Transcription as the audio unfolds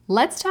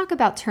Let's talk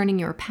about turning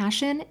your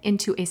passion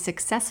into a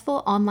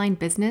successful online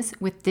business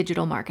with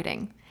digital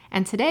marketing.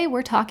 And today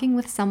we're talking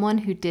with someone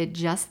who did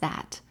just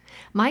that.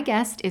 My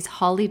guest is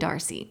Holly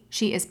Darcy.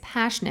 She is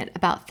passionate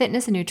about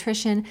fitness and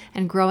nutrition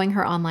and growing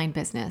her online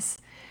business.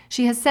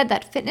 She has said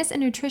that fitness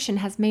and nutrition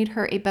has made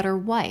her a better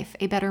wife,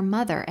 a better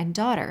mother and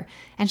daughter,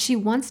 and she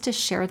wants to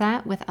share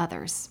that with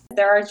others.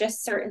 There are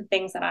just certain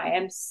things that I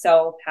am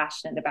so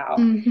passionate about.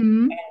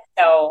 Mm-hmm. And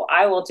so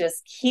I will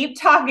just keep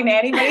talking to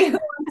anybody who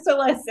wants to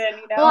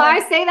listen, Well,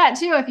 I say that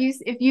too.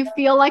 If you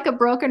feel like a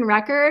broken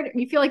record,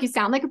 you feel like you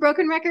sound like a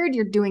broken record,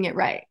 you're doing it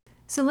right.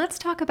 So let's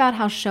talk about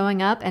how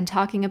showing up and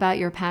talking about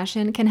your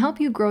passion can help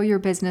you grow your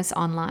business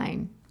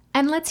online.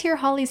 And let's hear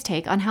Holly's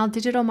take on how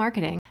digital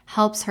marketing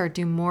helps her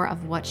do more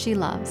of what she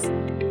loves.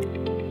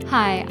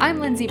 Hi, I'm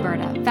Lindsay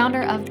Berta,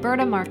 founder of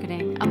Berta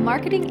Marketing, a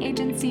marketing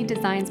agency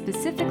designed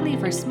specifically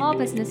for small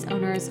business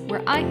owners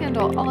where I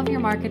handle all of your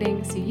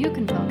marketing so you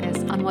can focus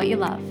on what you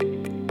love.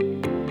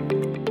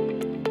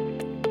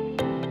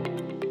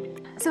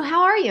 So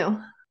how are you?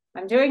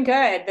 I'm doing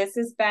good. This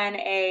has been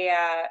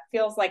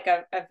feels like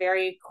a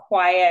very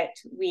quiet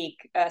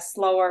week, a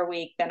slower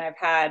week than I've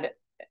had,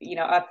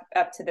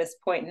 up to this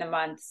point in the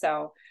month.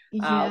 So a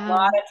Yeah.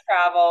 lot of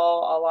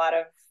travel, a lot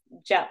of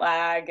jet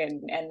lag,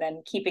 and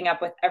then keeping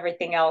up with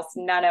everything else.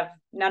 None of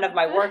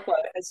my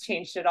workload has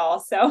changed at all.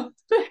 So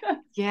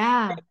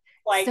Yeah.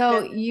 like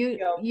So this you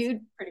feels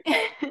you pretty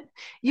good.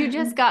 you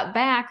just got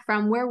back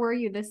from where were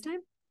you this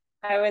time?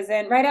 I was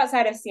in right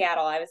outside of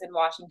Seattle. I was in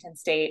Washington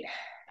State,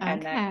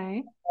 and then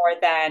Okay. before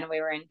then we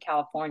were in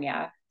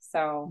California.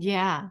 So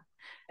Yeah.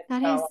 it's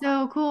That been a is lot.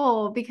 so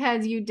cool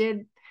because you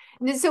did.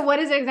 So what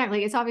is it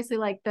exactly? It's obviously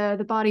like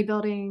the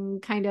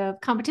bodybuilding kind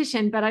of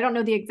competition, but I don't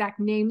know the exact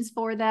names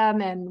for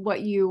them and what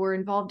you were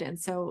involved in.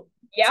 So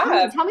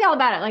Yeah. tell me all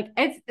about it. Like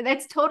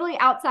it's totally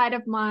outside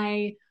of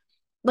my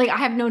like I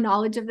have no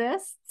knowledge of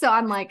this. So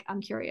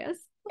I'm curious.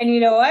 And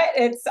you know what?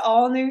 It's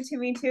all new to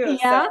me too.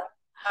 So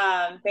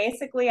Yeah.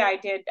 basically I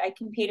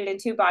competed in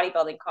two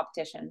bodybuilding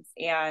competitions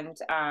and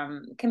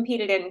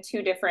competed in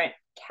two different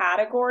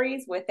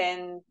categories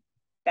within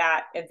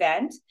that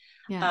event.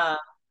 Yeah. Um,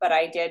 but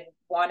I did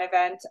one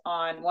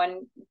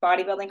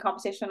bodybuilding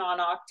competition on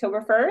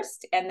October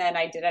 1st, and then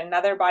I did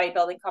another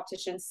bodybuilding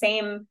competition,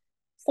 same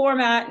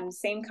format and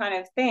same kind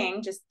of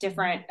thing, just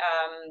different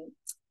Mhm.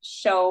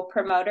 show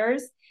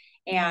promoters.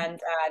 Yeah. And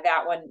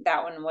that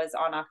one was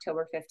on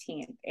October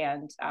 15th.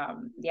 And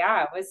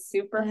yeah, it was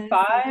super That is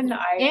so fun. cool.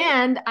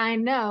 And I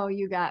know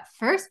you got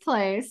first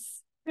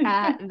place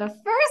at the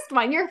first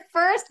one, your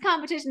first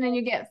competition, and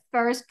you get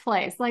first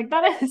place. Like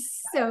that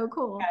is so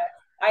cool.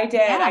 I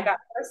did. I Yeah. got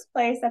first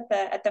place at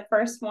the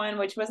first one,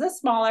 which was a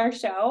smaller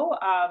show,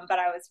 but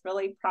I was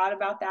really proud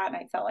about that, and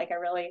I felt like I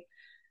really,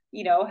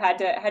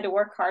 had to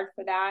work hard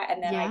for that.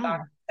 And then I got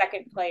Yeah.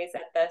 second place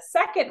at the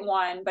second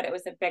one, but it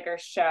was a bigger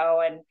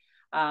show and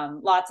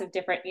lots of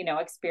different,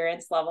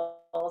 experience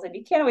levels. And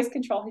you can't always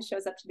control who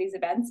shows up to these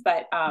events,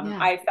 but Yeah.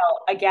 I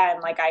felt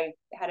again like I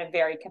had a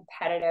very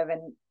competitive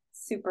and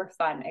super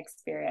fun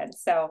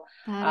experience. So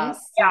That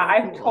is yeah, so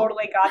I've cool.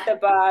 totally got the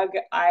bug.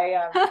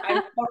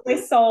 I'm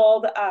totally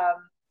sold.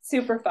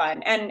 Super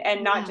fun,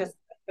 and not Yeah. just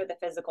for the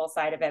physical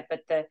side of it,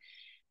 but the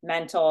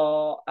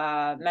mental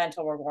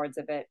rewards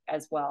of it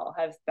as well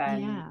have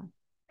been Yeah.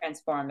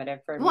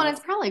 transformative for Well, and me.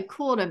 it's probably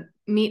cool to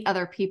meet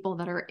other people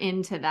that are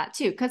into that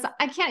too. Cause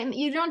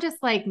you don't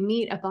just like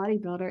meet a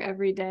bodybuilder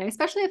every day,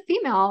 especially a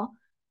female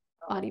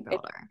It's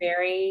bodybuilder. a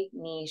very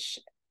niche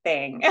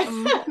thing.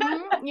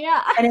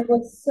 Yeah. And it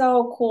was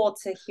so cool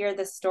to hear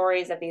the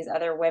stories of these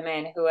other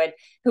women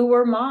who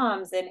were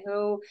moms and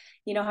who,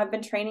 have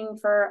been training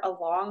for a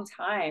long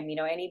time.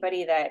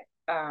 Anybody that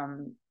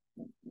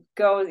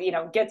goes,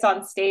 gets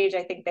on stage,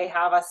 I think they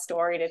have a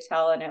story to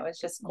tell. And it was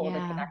just cool to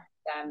Yeah. connect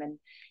with them and,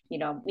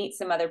 meet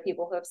some other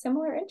people who have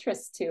similar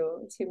interests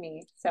to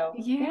me. So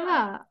yeah.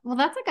 Yeah. Well,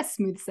 that's like a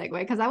smooth segue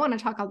because I want to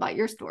talk about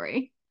your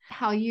story,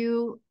 how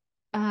you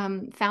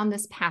found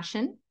this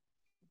passion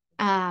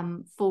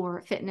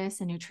for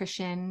fitness and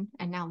nutrition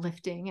and now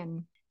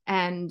lifting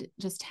and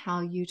just how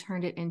you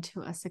turned it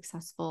into a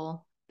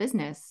successful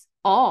business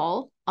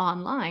all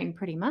online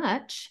pretty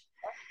much.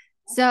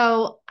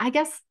 So I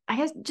guess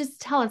just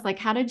tell us like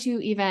how did you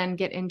even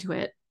get into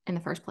it in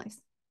the first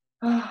place?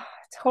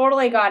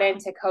 Totally got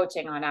into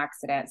coaching on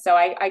accident. So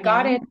I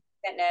got Yeah. into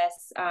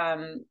fitness.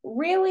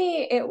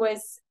 Really, it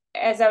was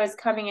as I was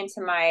coming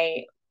into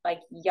my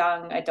like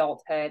young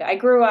adulthood. I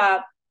grew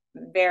up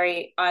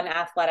very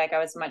unathletic. I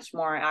was much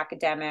more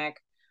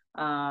academic.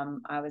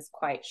 I was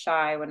quite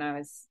shy when I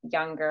was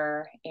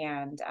younger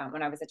and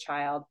when I was a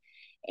child.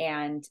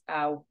 And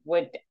I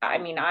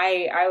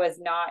was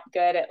not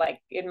good at like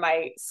in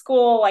my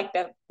school, like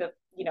the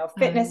Oh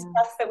fitness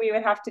yeah. tests that we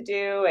would have to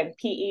do. And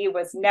PE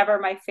was never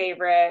my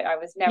favorite. I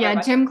was never Yeah,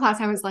 much, gym class,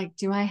 I was like,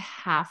 do I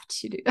have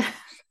to do that?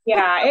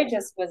 yeah, it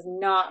just was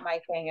not my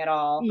thing at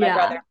all. My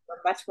brothers Yeah.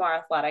 were much more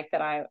athletic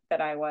than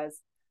I was.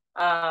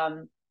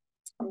 Um,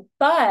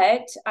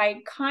 but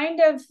I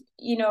kind of,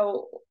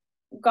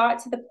 got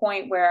to the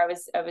point where I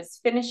was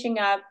finishing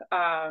up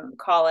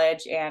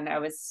college, and I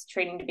was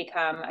training to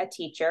become a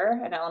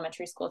teacher, an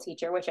elementary school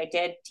teacher, which I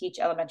did teach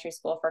elementary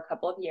school for a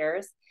couple of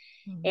years.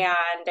 Mhm.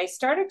 And I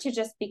started to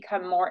just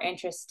become more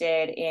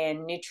interested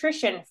in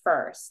nutrition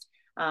first.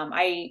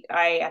 I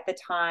at the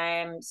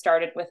time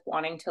started with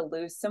wanting to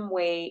lose some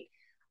weight,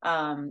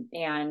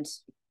 and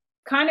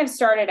kind of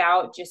started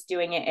out just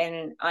doing it in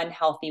an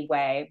unhealthy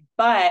way.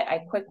 But I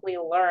quickly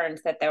learned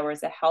that there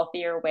was a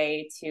healthier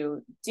way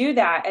to do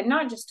that. And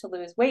not just to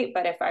lose weight,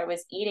 but if I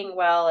was eating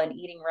well and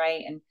eating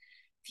right and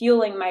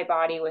fueling my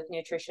body with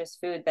nutritious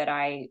food, that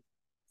I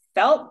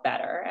felt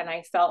better and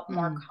I felt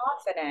more Mm.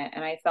 confident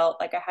and I felt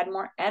like I had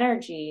more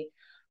energy.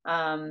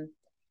 Um,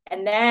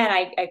 and then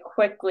I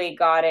quickly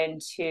got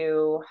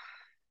into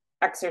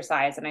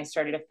exercise, and I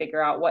started to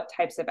figure out what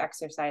types of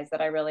exercise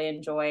that I really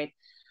enjoyed.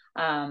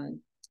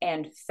 Um,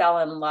 and fell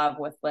in love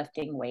with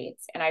lifting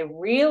weights. And I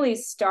really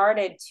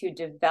started to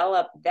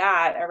develop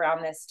that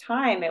around this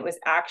time. It was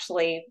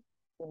actually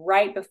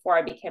right before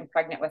I became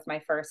pregnant with my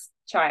first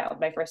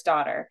child, my first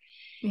daughter.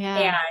 And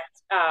Yeah.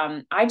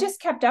 I just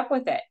kept up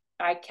with it.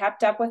 I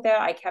kept up with it.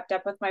 I kept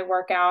up with my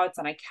workouts,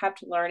 and I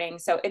kept learning.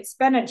 So it's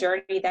been a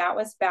journey. That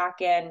was back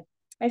in,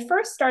 I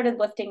first started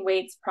lifting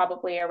weights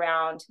probably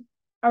around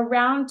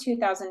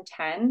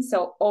 2010.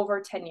 So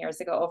over 10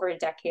 years ago, over a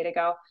decade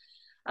ago.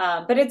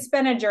 But it's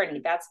been a journey.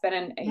 That's been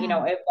an,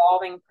 Yeah.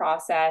 evolving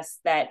process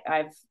that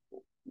I've,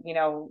 you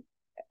know,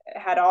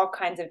 had all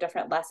kinds of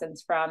different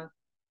lessons from.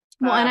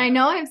 Well, and Um, I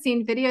know I've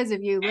seen videos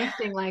of you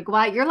lifting, like,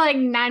 wow, you're like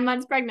 9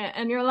 months pregnant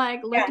and you're like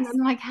lifting. yes,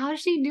 I'm like, how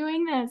is she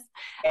doing this?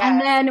 And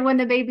yes. then when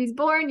the baby's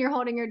born, you're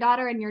holding your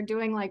daughter and you're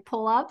doing like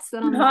pull-ups.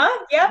 And I'm like,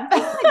 Huh? Yep.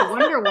 this is like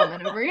Wonder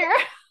Woman over here.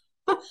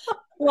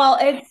 Well,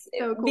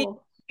 So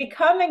cool.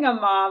 becoming a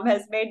mom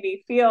has made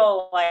me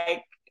feel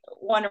like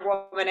Wonder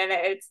Woman,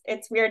 and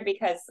it's weird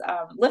because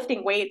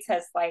lifting weights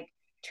has like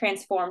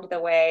transformed the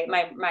way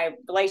my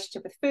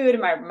relationship with food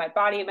and my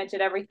body image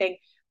and everything.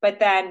 But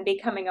then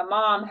becoming a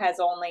mom has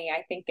only,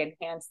 I think,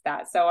 enhanced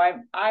that. So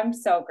I'm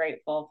so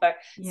grateful. But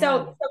Yeah.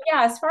 so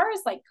yeah, as far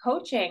as like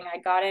coaching, I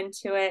got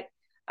into it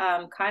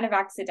kind of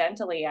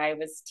accidentally. I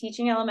was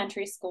teaching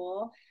elementary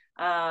school,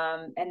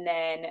 and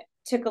then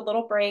took a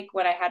little break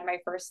when I had my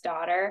first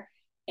daughter,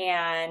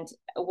 and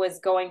was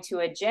going to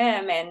a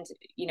gym. And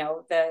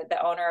the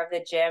owner of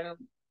the gym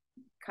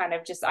kind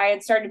of just, I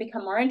had started to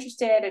become more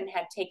interested, and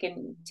had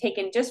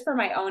taken just for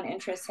my own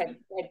interest, had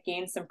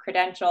gained some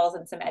credentials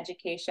and some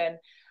education,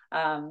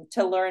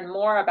 to learn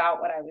more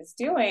about what I was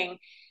doing.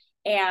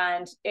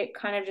 And it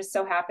kind of just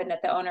so happened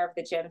that the owner of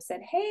the gym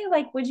said, hey,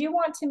 like, would you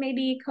want to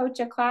maybe coach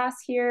a class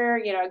here,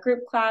 a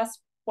group class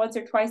once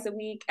or twice a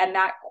week? And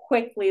that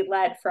quickly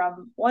led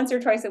from once or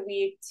twice a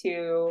week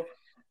to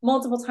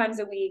multiple times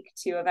a week,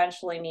 to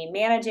eventually me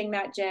managing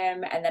that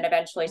gym, and then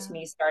eventually to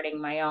me starting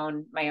my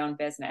own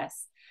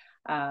business.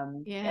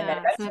 And then Yeah. So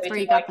that's eventually where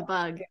to you got the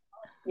bug.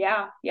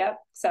 yeah, yep.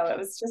 So it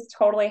was just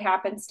totally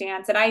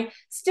happenstance. And I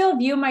still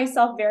view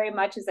myself very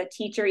much as a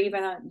teacher,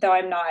 even though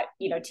I'm not,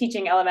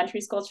 teaching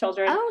elementary school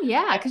children. Oh,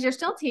 yeah. Because you're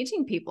still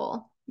teaching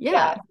people. Yeah.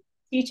 Yeah,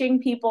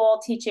 teaching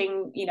people,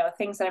 teaching,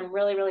 things that I'm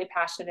really, really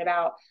passionate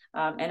about.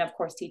 And of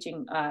course,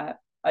 teaching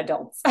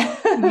adults.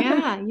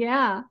 Yeah,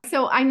 yeah.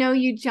 So I know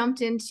you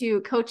jumped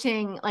into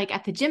coaching like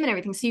at the gym and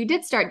everything. So you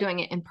did start doing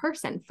it in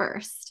person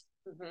first.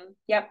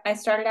 Yep. I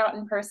started out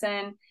in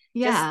person,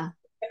 just Yeah.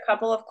 a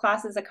couple of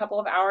classes, a couple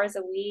of hours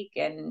a week.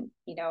 And,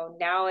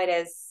 now it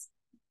is,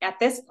 at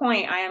this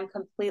point, I am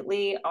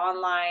completely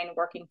online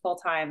working full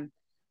time,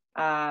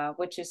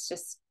 which is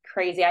just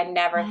crazy. That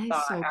is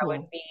so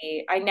cool.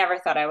 I never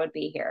thought I would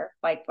be here.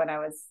 Like when I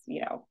was,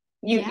 Yeah.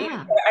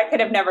 I could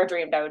have never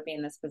dreamed I would be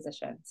in this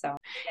position. So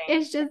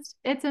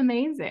It's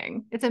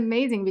amazing. It's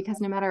amazing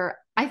because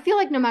I feel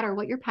like no matter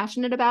what you're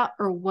passionate about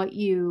or what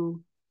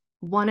you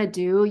want to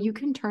do, you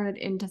can turn it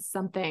into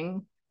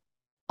something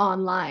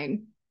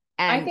online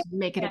I and think,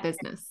 make it a yeah.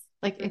 business.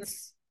 Like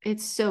Mhm.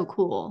 it's so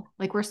cool.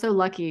 Like we're so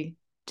lucky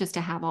just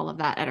to have all of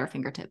that at our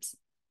fingertips.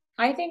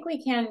 I think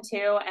we can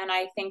too. And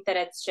I think that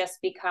it's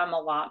just become a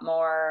lot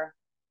more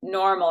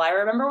normal. I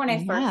remember when I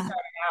first Yeah.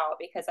 started out,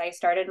 because I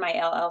started my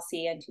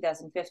LLC in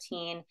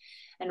 2015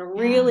 and Yeah.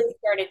 really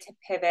started to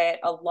pivot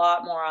a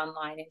lot more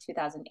online in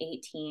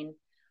 2018.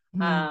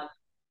 Mm. Um,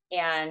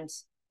 and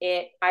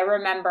I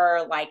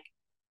remember like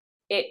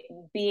it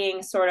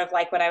being sort of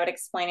like when I would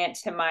explain it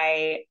to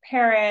my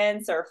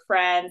parents or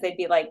friends, they'd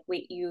be like,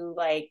 wait, you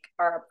like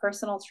are a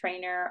personal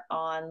trainer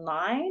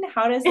online?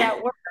 How does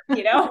that work?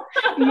 You know?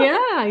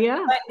 Yeah,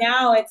 yeah. But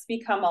now it's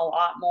become a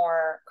lot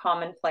more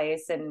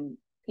commonplace, and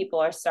people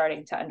are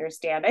starting to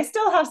understand. I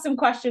still have some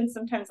questions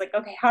sometimes, like,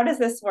 okay, how does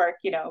this work?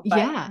 But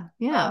Yeah,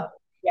 yeah.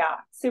 yeah,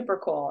 super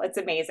cool. It's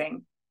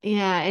amazing.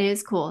 Yeah, it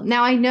is cool.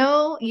 Now I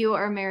know you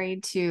are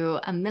married to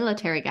a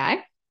military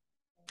guy.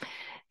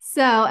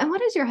 So, and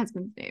what is your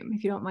husband's name,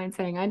 if you don't mind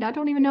saying? I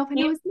don't even know if I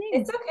know his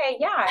It's name. okay.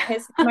 Yeah.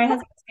 My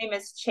husband's name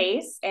is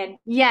Chase, and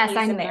Yes,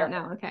 I he's in know the that Air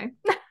now. Okay.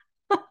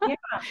 Yeah.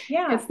 It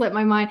Yeah. slipped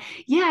my mind.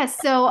 Yeah.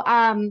 So,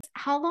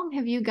 how long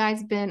have you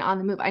guys been on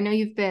the move? I know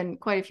you've been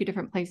quite a few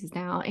different places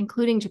now,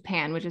 including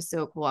Japan, which is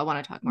so cool. I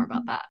want to talk more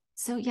about Mhm. that.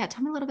 So, yeah,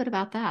 tell me a little bit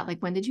about that. Like,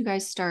 when did you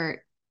guys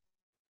start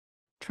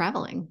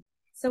traveling?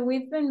 So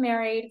we've been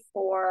married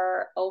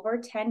for over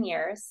 10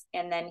 years,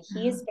 and then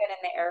he's Oh, been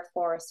in the Air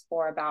Force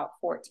for about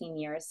 14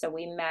 years. So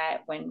we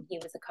met when he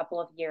was a couple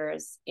of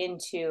years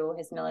into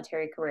his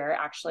military career.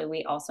 Actually,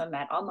 we also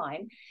met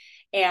online.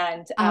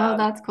 And oh,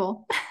 that's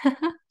cool.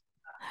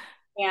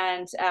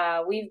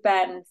 we've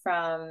been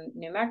from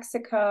New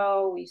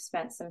Mexico. We've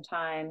spent some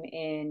time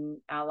in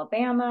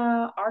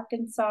Alabama,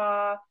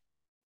 Arkansas,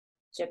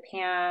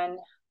 Japan,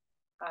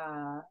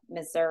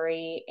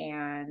 Missouri,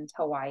 and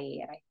Hawaii.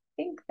 And I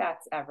think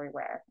that's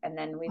everywhere. And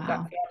then we've got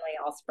Wow. family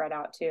all spread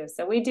out too.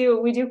 So we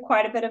do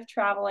quite a bit of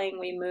traveling.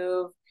 We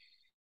move.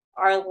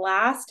 Our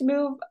last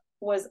move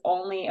was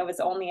only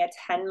a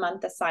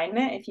 10-month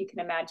assignment, if you can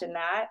imagine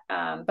that.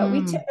 But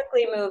we Mm,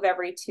 typically move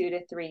every 2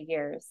 to 3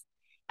 years.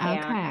 And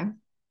okay.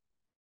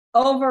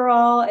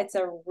 overall, it's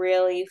a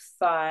really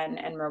fun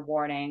and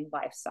rewarding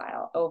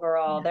lifestyle.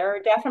 Overall, Yeah. there are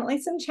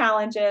definitely some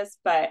challenges,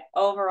 but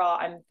overall,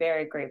 I'm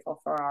very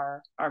grateful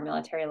for our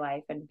military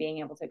life and being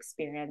able to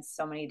experience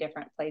so many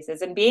different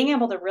places and being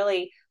able to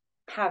really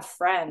have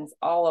friends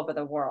all over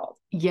the world.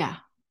 Yeah.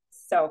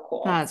 So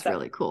cool. That's So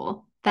really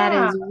cool. That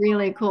yeah, is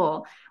really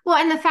cool. Well,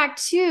 and the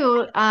fact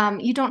too,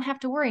 you don't have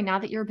to worry now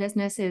that your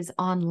business is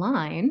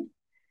online.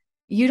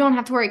 You don't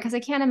have to worry because I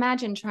can't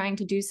imagine trying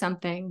to do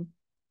something.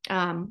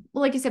 Well,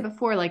 like you said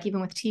before, like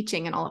even with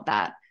teaching and all of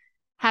that,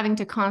 having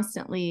to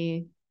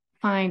constantly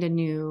find a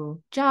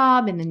new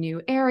job in the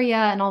new area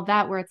and all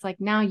that, where it's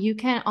like now you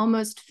can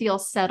almost feel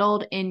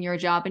settled in your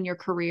job and your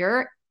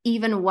career,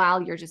 even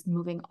while you're just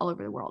moving all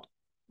over the world,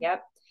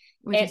 yep.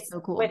 which is It's so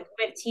with cool.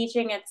 with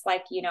teaching, it's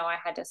like, I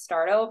had to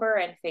start over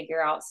and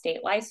figure out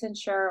state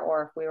licensure,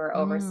 or if we were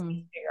overseas,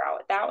 Mm. figure out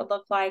what that would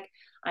look like.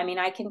 I mean,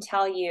 I can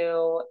tell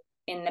you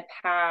in the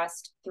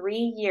past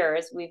 3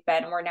 years, we're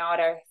now at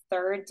our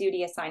third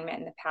duty assignment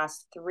in the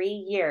past 3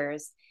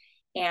 years.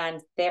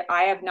 And there,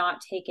 I have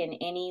not taken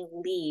any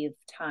leave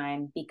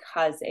time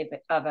because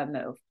of a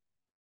move.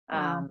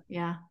 Wow. Um,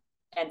 Yeah.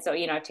 and so,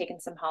 I've taken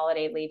some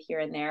holiday leave here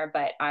and there,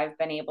 but I've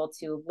been able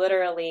to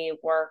literally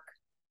work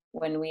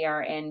when we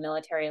are in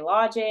military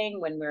lodging,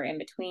 when we're in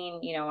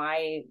between,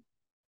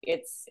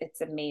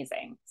 it's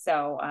amazing.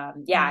 So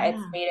yeah, it's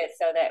Yeah. made it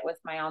so that with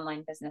my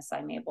online business,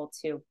 I'm able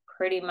to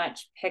pretty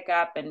much pick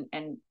up and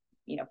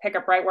pick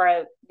up right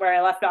where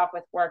I left off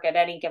with work at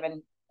any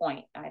given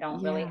point. I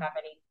don't really Yeah. have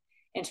any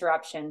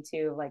interruption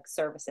to like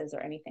services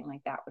or anything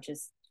like that, which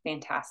is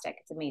fantastic.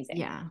 It's amazing.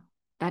 Yeah.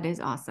 That is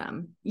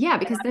awesome. Yeah, And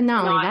because then that's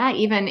not only not that,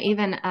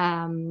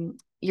 even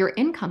your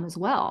income as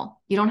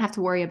well. You don't have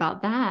to worry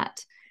about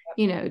that,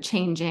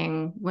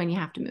 changing when you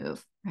have to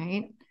move,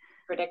 right?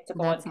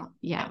 predictable That's and all.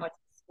 Yeah. consistent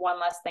with one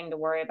less thing to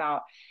worry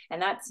about. And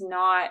that's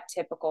not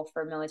typical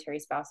for military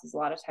spouses. A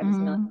lot of times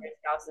Mm. military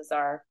spouses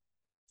are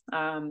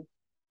um,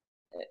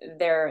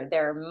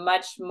 they're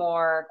much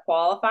more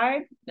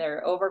qualified,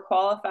 they're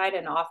overqualified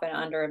and often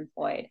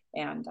underemployed.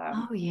 And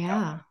Oh so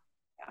yeah.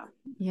 yeah,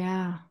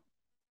 Yeah.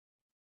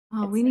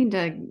 Oh, it's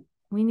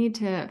we need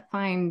to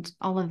find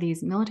all of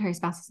these military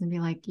spouses and be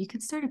like, you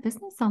could start a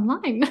business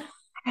online.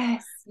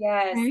 yes,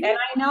 yes. And Right?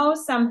 I know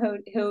some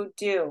who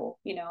do,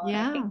 and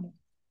I think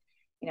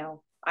Yeah.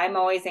 I'm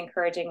always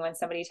encouraging when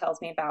somebody tells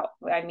me about,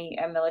 I mean,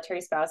 a military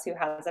spouse who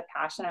has a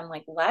passion. I'm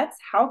like,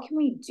 how can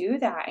we do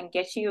that and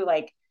get you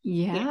like,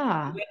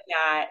 Yeah. doing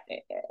that?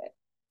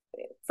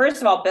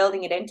 First of all,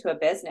 building it into a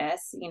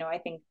business, I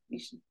think you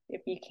should,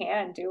 if you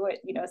can do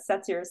it,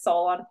 sets your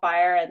soul on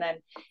fire. And then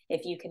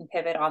if you can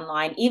pivot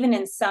online, even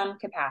in some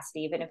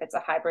capacity, even if it's a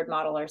hybrid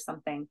model or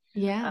something, uh,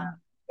 Yeah.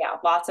 yeah,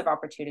 lots of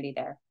opportunity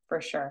there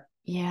for sure.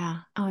 Yeah.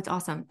 Oh, it's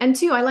awesome. And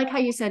two, I like how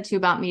you said too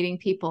about meeting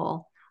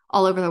people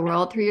all over the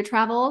world through your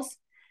travels.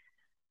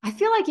 I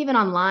feel like even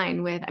online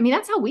I mean,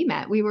 that's how we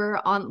met.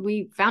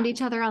 We found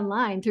each other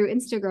online through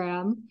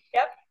Instagram.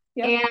 Yep.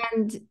 Yep.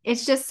 And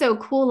it's just so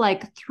cool,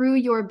 like through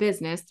your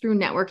business, through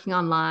networking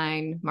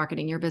online,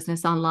 marketing your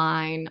business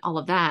online, all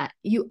of that,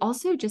 you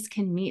also just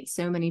can meet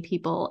so many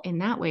people in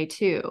that way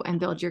too and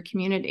build your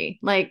community.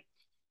 Like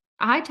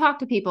I talk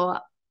to people,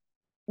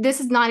 this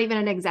is not even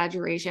an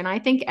exaggeration. I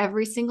think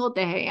every single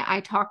day I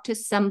talk to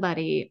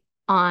somebody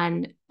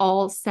on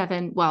all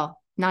seven, well,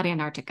 not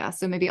Antarctica,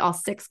 so maybe all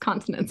six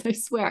continents, I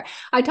swear.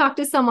 I talk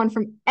to someone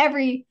from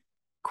every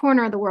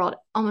corner of the world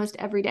almost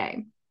every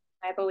day.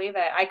 I believe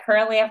it. I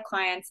currently have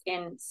clients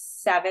in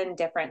 7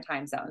 different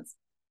time zones.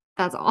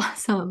 That's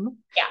awesome.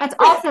 That's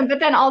Yeah. awesome. But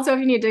then also if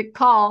you need to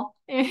call,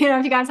 if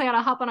you guys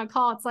gotta hop on a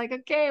call, it's like,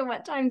 okay,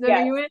 what time zone are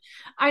Yes. you in?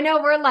 I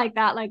know we're like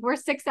that. Like we're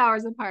 6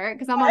 hours apart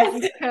because I'm on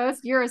the East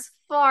Coast. You're as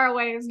far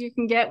away as you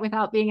can get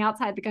without being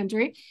outside the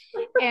country.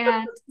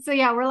 And so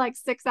yeah, we're like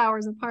 6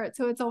 hours apart.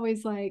 So it's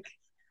always like,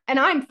 and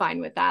I'm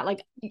fine with that.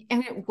 Like,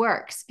 and it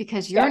works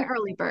because you're Yes. an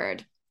early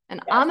bird and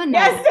Yes. I'm a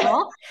night Yes.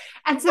 owl.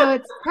 And so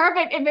it's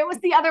perfect. If it was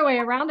the other way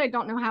around, I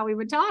don't know how we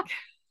would talk.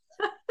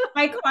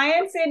 My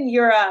clients in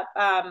Europe,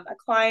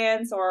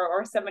 clients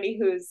or somebody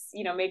who's,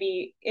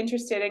 maybe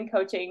interested in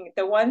coaching,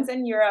 the ones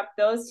in Europe,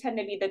 those tend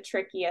to be the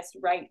trickiest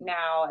right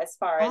now as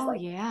far as Oh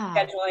like yeah.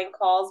 scheduling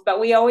calls, but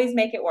we always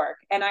make it work.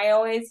 And I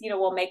always,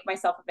 will make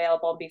myself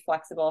available and be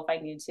flexible if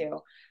I need to.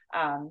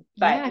 But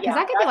Yeah, because yeah,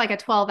 that could be like a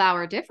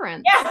 12-hour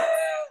difference. yeah.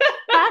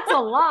 That's a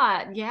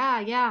lot. Yeah,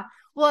 yeah.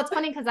 Well, it's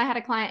funny because I had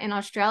a client in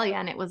Australia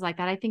and it was like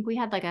that. I think we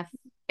had like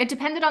it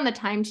depended on the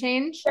time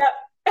change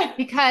Yep.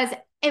 because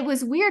it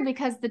was weird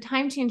because the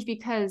time change,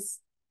 because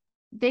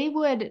they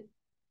would,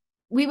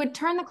 we would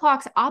turn the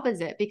clocks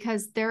opposite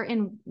because they're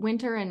in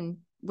winter and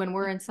when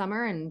we're in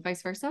summer and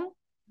vice versa.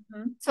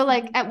 Mhm. So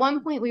like Mhm. at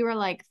one point we were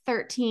like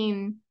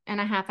 13 and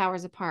a half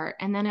hours apart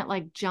and then it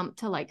like jumped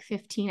to like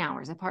 15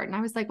 hours apart. And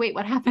I was like, wait,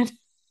 what happened?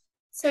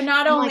 So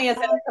not I'm like, only is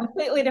it a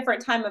completely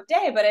different time of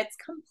day, but it's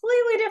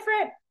completely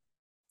different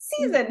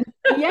season.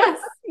 yes,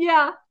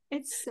 yeah.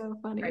 It's so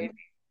funny. Crazy.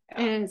 It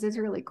Yeah, is. It's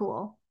really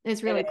cool.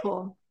 It's it really is.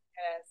 cool.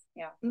 It is.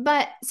 Yeah.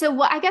 But so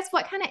what, I guess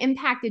what kind of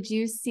impact did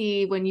you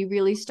see when you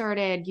really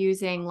started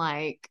using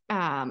like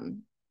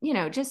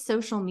just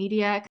social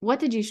media? What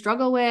did you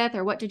struggle with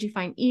or what did you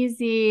find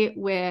easy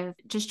with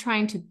just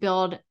trying to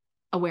build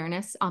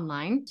awareness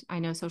online? I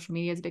know social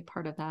media is a big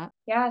part of that.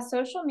 Yeah,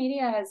 social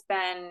media has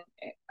been,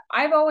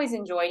 I've always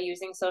enjoyed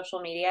using social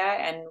media.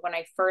 And when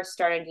I first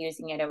started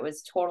using it, it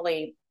was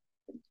totally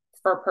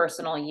for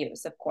personal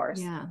use, of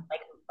course, Yeah.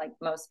 like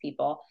most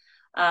people.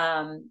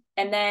 And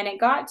then it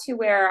got to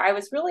where I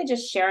was really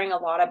just sharing a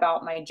lot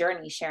about my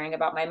journey, sharing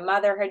about my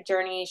motherhood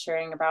journey,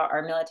 sharing about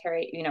our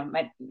military,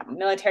 my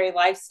military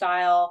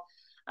lifestyle,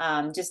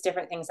 just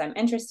different things I'm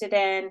interested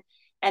in.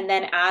 And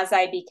then as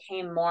I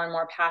became more and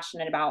more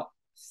passionate about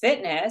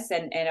fitness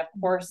and of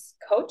Mhm. course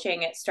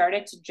coaching, it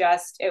started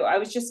to I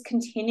was just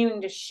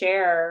continuing to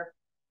share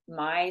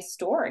my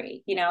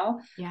story, Yeah.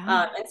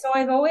 and so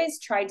I've always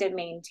tried to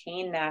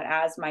maintain that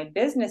as my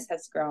business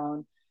has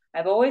grown.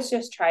 I've always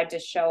just tried to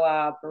show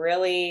up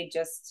really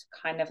just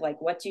kind of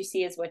like what you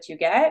see is what you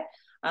get.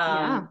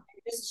 Yeah.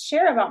 Just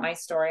share about my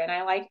story. And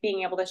I like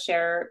being able to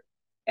share.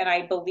 And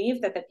I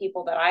believe that the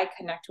people that I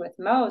connect with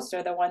most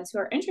are the ones who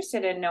are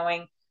interested in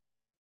knowing,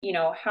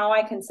 how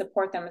I can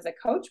support them as a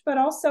coach, but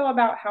also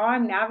about how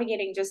I'm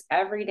navigating just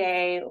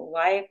everyday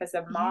life as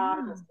a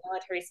mom, Yeah. as a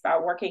military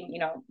spouse, working,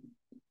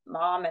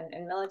 mom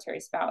and military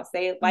spouse.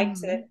 They like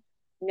to Mhm.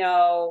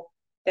 know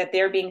that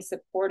they're being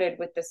supported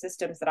with the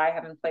systems that I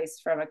have in place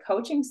from a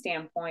coaching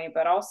standpoint,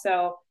 but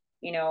also,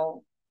 you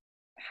know,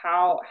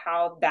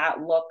 how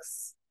that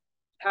looks,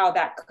 how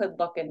that could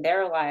look in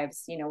their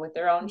lives, with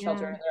their own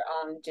children, Yeah. their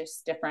own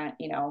just different,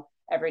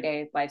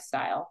 everyday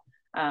lifestyle.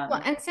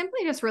 Well, and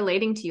simply just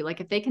relating to you,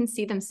 like if they can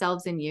see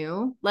themselves in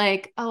you,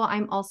 like, oh,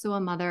 I'm also a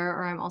mother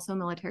or I'm also a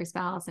military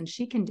spouse and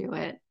she can do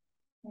it,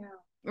 Yeah,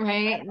 I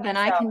right? think Then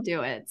I so. can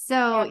do it.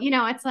 So,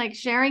 Yeah. it's like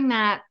sharing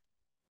that,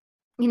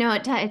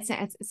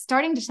 it's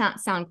starting to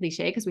sound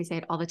cliche because we say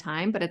it all the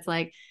time, but it's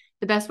like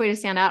the best way to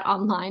stand out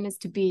online is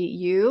to be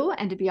you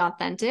and to be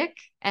authentic.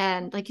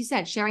 And like you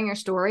said, sharing your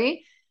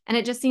story. And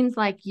it just seems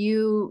like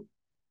you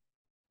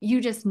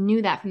just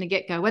knew that from the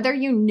get-go, whether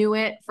you knew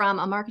it from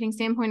a marketing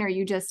standpoint or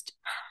you just,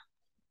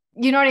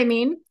 you know what I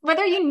mean?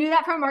 Whether you knew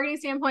that from a marketing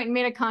standpoint and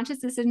made a conscious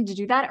decision to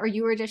do that, or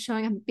you were just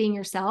showing up being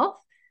yourself,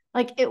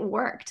 like it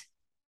worked.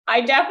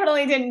 I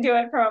definitely didn't do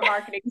it from a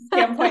marketing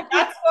standpoint.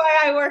 That's why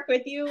I work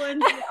with you,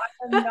 Lindsay.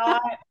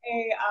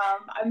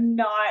 I'm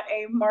not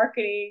a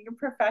marketing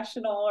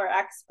professional or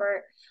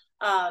expert.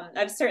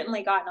 I've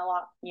certainly gotten a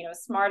lot,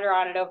 smarter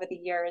on it over the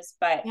years,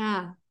 but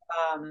Yeah.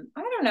 I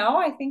don't know.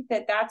 I think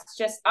that that's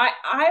just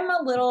I'm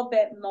a little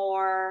bit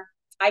more.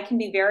 I can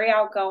be very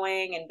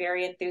outgoing and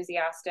very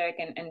enthusiastic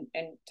and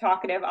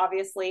talkative,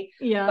 obviously,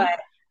 Yeah. but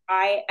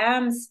I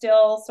am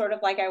still sort of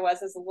like I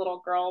was as a little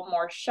girl,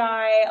 more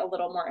shy, a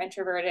little more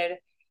introverted,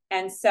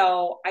 and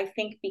so I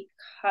think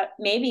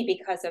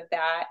because of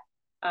that,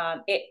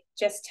 it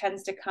just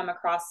tends to come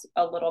across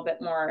a little bit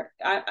more.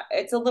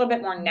 It's a little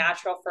bit more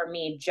natural for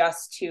me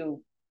just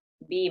to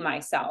be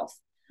myself.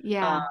 Um,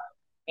 Yeah. Oh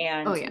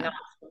and yeah. not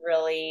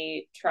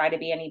really try to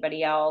be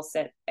anybody else.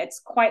 It's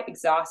quite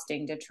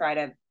exhausting to try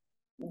to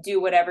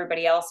do what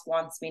everybody else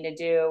wants me to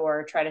do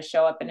or try to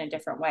show up in a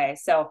different way.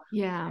 So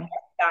Yeah.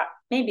 that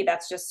maybe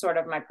that's just sort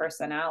of my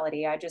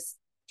personality. I just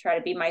try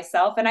to be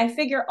myself. And I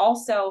figure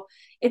also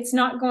it's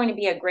not going to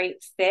be a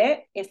great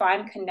fit if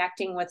I'm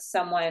connecting with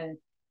someone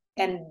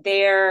and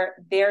they're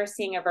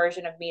seeing a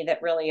version of me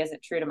that really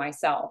isn't true to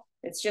myself.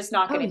 It's just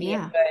not Oh going to be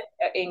yeah.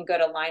 in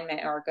good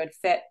alignment or a good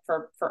fit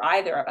for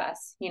either of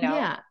us.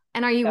 Yeah.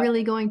 And are you So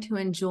really going to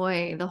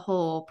enjoy the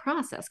whole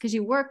process? Because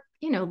you work,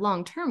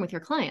 long term with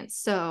your clients.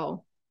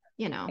 So,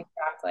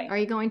 exactly. are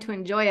you going to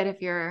enjoy it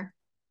if you're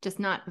just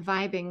not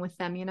vibing with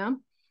them? Because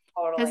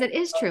Totally. it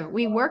is true.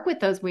 We work with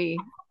those we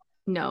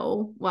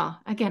know. Well,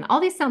 again, all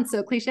these sound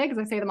so cliche because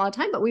I say them all the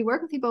time, but we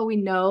work with people we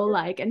know,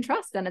 like, and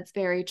trust, and it's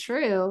very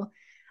true.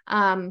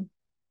 Um,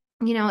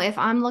 if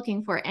I'm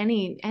looking for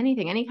anything,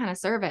 any kind of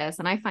service,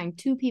 and I find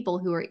two people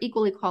who are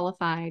equally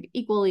qualified,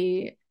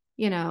 equally,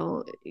 you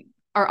know,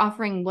 are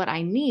offering what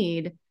I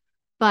need,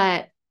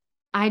 but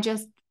I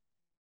just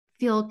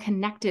feel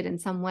connected in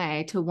some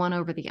way to one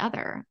over the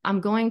other,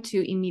 I'm going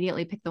to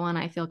immediately pick the one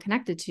I feel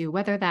connected to,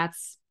 whether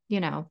that's,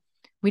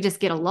 we just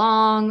get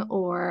along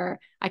or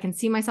I can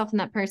see myself in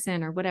that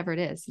person or whatever it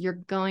is. You're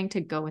going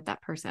to go with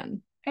that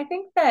person. I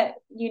think that,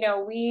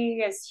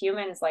 we as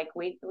humans, like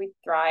we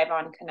thrive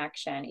on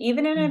connection,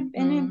 even in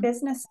a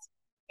business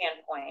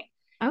standpoint.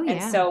 Oh, And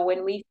yeah. so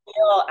when we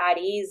feel at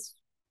ease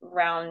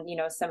around,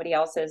 somebody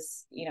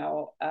else's,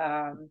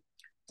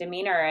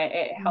 demeanor,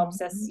 it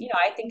helps us, Mm-hmm.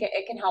 I think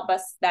it can help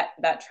us,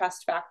 that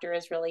trust factor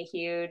is really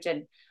huge.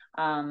 And,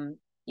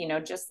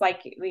 just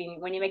like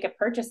when you make a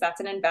purchase,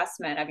 that's an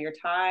investment of your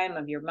time,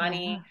 of your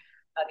money,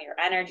 Yeah. of your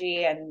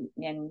energy,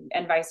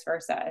 and vice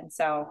versa. And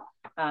so,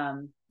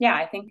 yeah,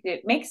 I think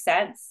it makes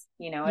sense.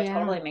 It Yeah.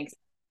 totally makes sense.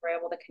 We're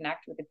able to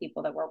connect with the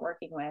people that we're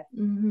working with.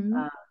 Mm-hmm.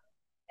 Um,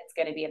 it's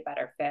going to be a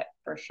better fit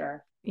for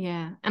sure.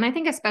 Yeah. And I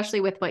think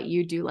especially with what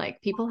you do,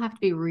 like people have to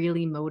be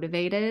really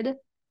motivated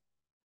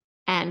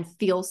and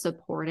feel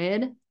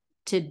supported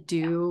to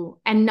do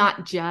and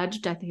not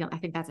judged. I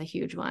think that's a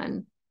huge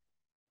one.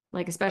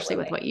 Like especially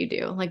with Absolutely. what you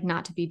do, like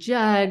not to be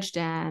judged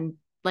and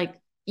like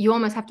you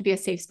almost have to be a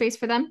safe space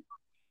for them.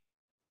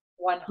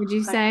 Would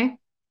you 100. say?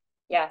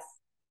 Yes.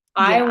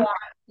 I Yeah. want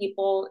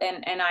people,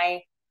 and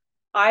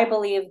I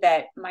believe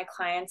that my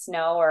clients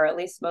know, or at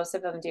least most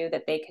of them do,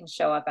 that they can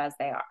show up as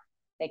they are.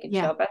 They can show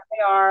Yeah. up as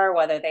they are,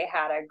 whether they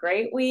had a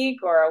great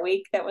week or a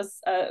week that was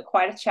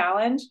quite a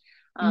challenge.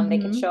 They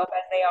can Mm-hmm. show up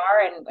as they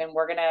are, and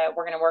we're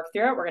gonna work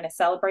through it. We're gonna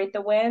celebrate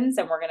the wins,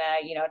 and we're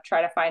gonna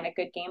try to find a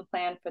good game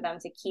plan for them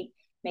to keep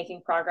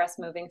making progress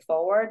moving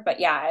forward. But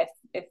yeah,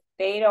 if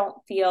they don't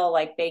feel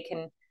like they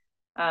can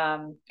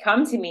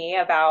come to me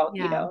about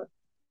Yeah.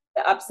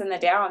 the ups and the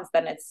downs,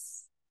 then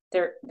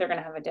they're going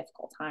to have a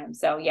difficult time.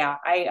 So yeah,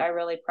 I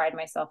really pride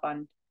myself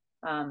on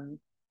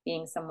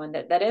being someone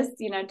that is,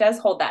 does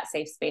hold that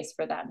safe space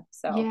for them.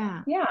 So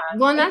Yeah. yeah,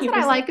 Well, and thank that's you what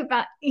for I saying. like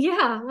about,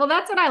 yeah. Well,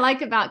 that's what I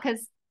like about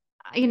because,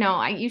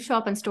 you show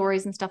up in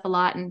stories and stuff a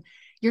lot, and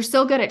you're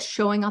so good at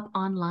showing up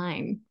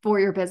online for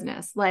your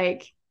business.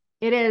 Like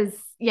it is,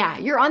 yeah,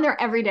 you're on there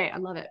every day. I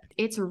love it.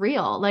 It's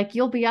real. Like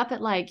you'll be up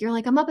at you're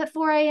like, I'm up at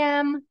 4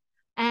 a.m.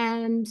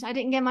 and I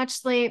didn't get much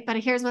sleep, but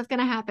here's what's going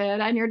to happen.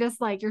 And you're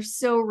just like, you're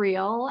so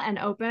real and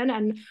open.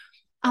 And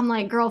I'm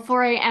like, girl,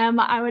 4 a.m.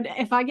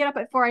 If I get up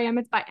at 4 a.m.,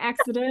 it's by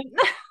accident.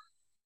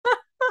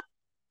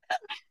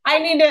 I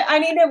need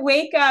to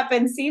wake up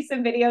and see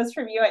some videos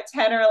from you at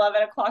 10 or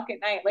 11 o'clock at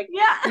night. Like,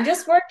 Yeah. I'm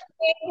just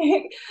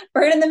working,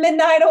 burning the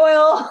midnight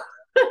oil,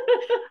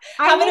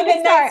 I having need a to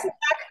midnight start.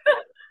 snack.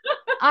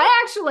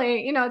 I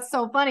actually, it's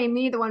so funny,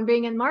 me, the one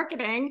being in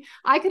marketing,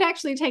 I could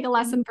actually take a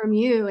lesson from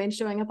you in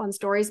showing up on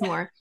stories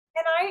more.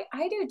 And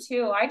I do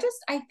too. I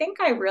think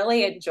I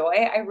really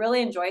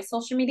enjoy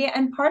social media.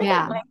 And part of it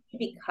Yeah. might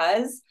be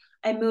because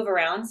I move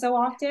around so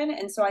often.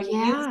 And so I'm used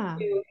Yeah.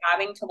 to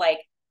having to like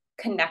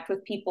connect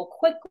with people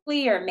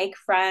quickly or make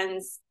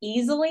friends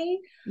easily.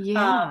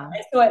 Yeah.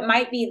 And so it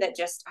might be that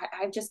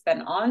I've just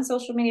been on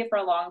social media for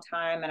a long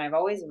time and I've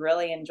always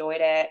really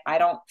enjoyed it. I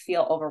don't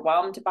feel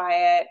overwhelmed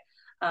by it.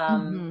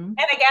 Hmm.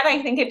 And again,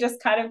 I think it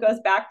just kind of goes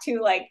back to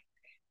like,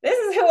 this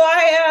is who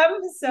I am.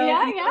 So if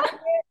Yeah. you Yeah. like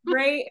it,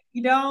 great. If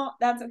you don't,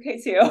 that's okay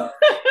too.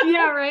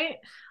 Yeah. Right.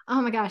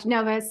 Oh my gosh.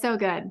 No, but it's so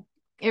good.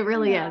 It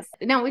really Yeah. is.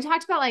 Now, we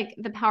talked about like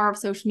the power of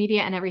social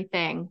media and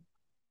everything,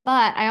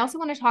 but I also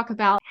want to talk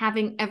about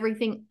having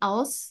everything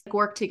else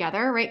work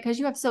together, right? Because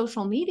you have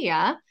social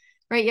media,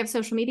 right? You have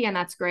social media and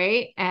that's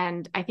great.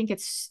 And I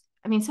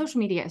mean, social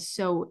media is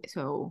so,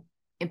 so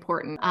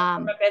important.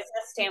 From a business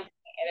standpoint,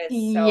 it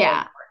is so Yeah,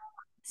 important.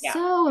 Yeah.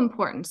 so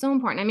important, so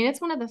important. I mean, it's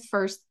one of the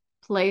first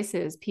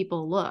places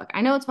people look.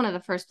 I know it's one of the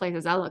first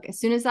places I look. As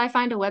soon as I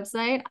find a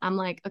website, I'm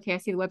like, okay, I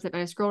see the website,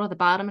 but I scroll to the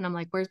bottom and I'm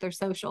like, where's their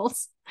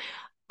socials?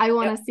 I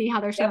want Yep. to see how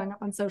they're Yep. showing up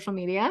on social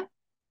media.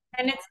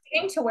 And it's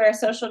getting to where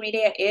social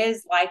media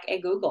is like a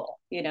Google,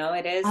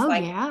 it is Oh,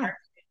 like yeah.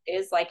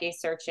 a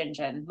search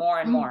engine more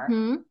and more.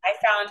 Hmm. I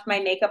found my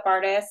makeup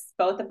artists,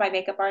 both of my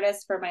makeup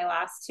artists for my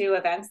last two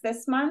events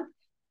this month,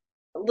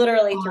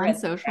 literally through On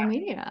social Instagram.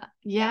 media.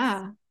 Yes. Yeah.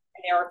 And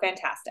they were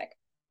fantastic.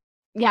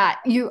 Yeah.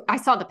 I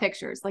saw the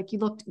pictures. Like you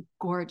looked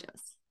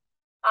gorgeous.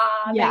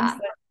 Ah, thanks. Yeah.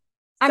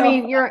 I So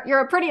mean, you're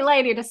a pretty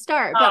lady to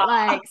start, but uh,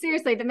 like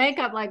seriously, the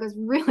makeup like was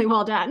really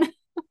well done. it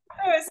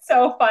was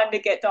so fun to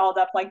get dolled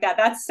up like that.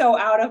 That's so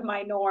out of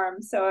my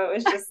norm. So it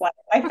was just like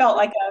I felt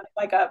like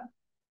a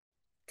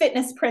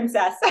fitness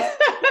princess.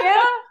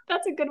 Yeah,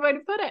 that's a good way to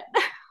put it.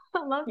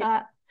 I love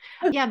that.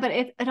 Yeah, but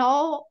it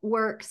all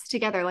works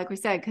together, like we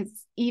said, because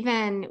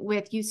even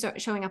with you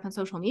showing up on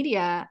social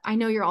media, I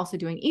know you're also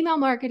doing email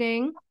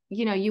marketing.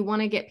 You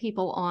want to get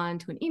people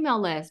onto an email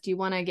list. You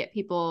want to get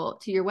people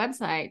to your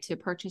website to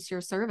purchase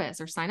your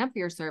service or sign up for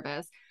your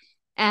service.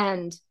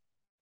 And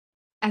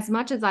as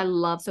much as I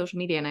love social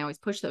media and I always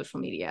push social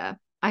media,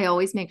 I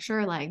always make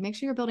sure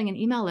you're building an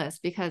email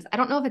list because I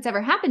don't know if it's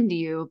ever happened to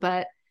you,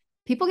 but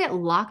people get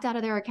locked out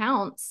of their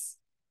accounts.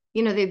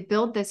 They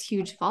build this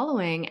huge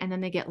following and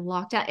then they get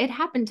locked out. It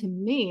happened to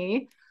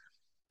me.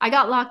 I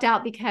got locked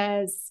out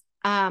because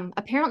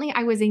apparently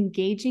I was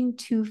engaging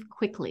too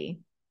quickly.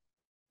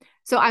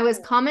 So I was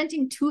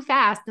commenting too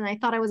fast and I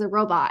thought I was a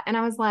robot. And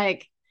I was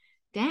like,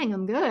 dang,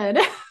 I'm good.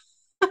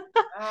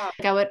 Wow.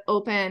 Like I would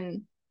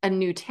open a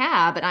new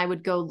tab and I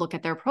would go look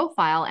at their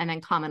profile and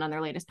then comment on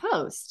their latest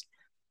post.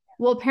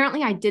 Well,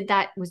 apparently I did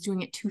that, was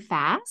doing it too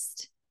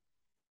fast.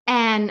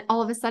 And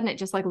all of a sudden it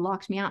just like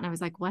locked me out. And I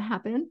was like, what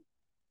happened?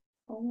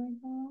 Oh my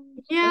gosh.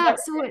 Was Yeah. that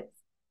So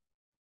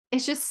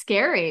it's just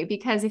scary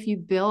because if you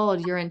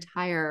build your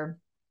entire,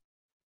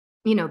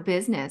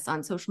 business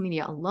on social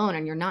media alone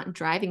and you're not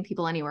driving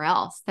people anywhere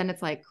else, then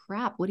it's like,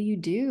 crap, what do you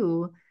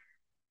do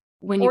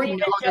when you or can even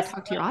no longer just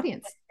talk to your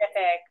audience?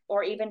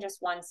 or even just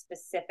one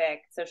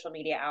specific social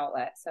media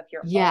outlet. So if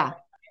you're only Yeah. on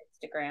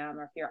Instagram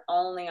or if you're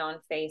only on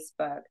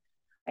Facebook,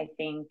 I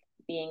think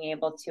being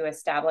able to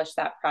establish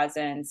that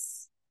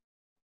presence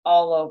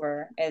all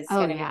over is Oh,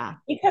 going to be, yeah.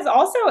 because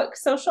also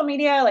social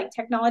media, like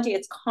technology,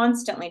 it's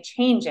constantly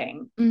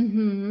changing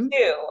Mm-hmm.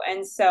 too.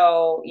 And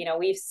so,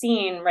 we've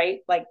seen, right,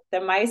 like the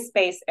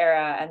MySpace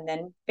era and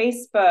then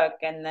Facebook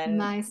and then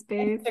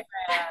MySpace.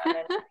 Instagram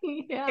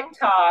and Yeah.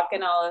 TikTok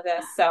and all of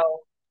this.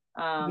 So,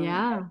 I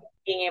Yeah. think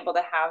being able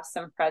to have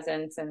some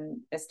presence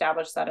and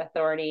establish that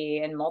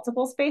authority in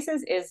multiple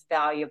spaces is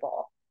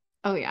valuable.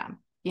 Oh, yeah.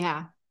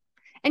 Yeah.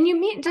 And you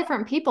meet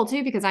different people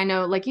too, because I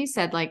know, like you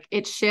said, like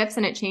it shifts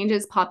and it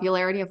changes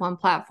popularity of one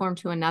platform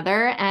to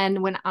another.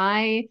 And when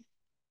I,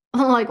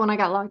 like when I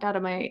got locked out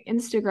of my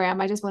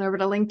Instagram, I just went over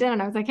to LinkedIn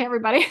and I was like, hey,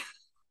 everybody,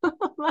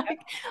 like,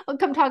 I'll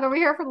come talk over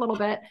here for a little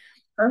bit.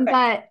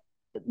 Perfect.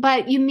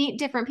 But you meet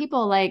different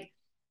people. Like,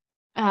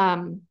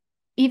 um,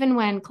 even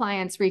when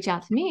clients reach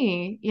out to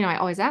me, I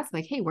always ask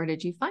like, hey, where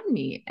did you find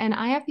me? And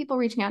I have people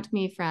reaching out to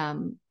me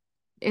from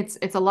it's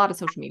a lot of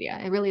social media.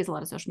 It really is a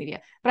lot of social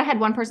media. But I had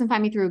one person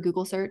find me through a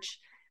Google search.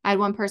 I had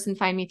one person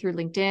find me through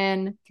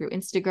LinkedIn, through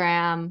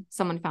Instagram.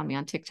 Someone found me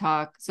on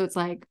TikTok. So it's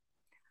like,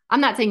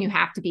 I'm not saying you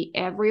have to be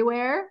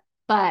everywhere,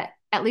 but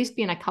at least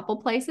be in a couple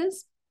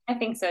places. I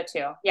think so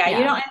too. Yeah, Yeah.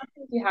 I don't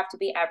think you have to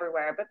be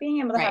everywhere, but being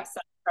able to Right. have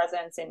some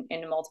presence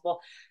in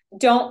multiple,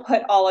 don't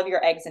put all of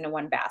your eggs into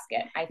one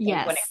basket. I think when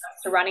it Yes.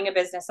 comes to running a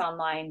business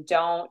online,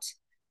 don't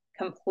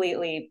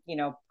completely,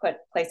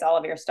 place all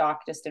of your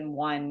stock just in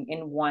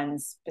one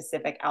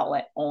specific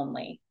outlet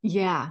only.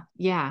 Yeah.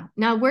 Yeah.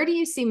 Now, where do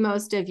you see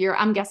most of your,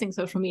 I'm guessing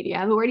social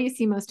media, but where do you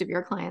see most of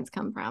your clients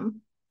come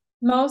from?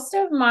 Most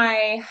of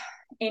my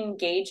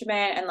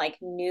engagement and like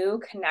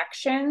new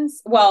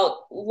connections,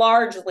 well,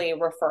 largely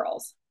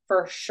referrals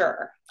for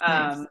sure.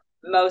 Nice.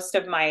 Most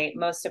of my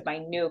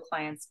new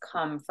clients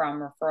come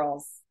from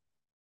referrals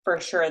for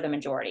sure, the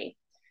majority.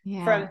 From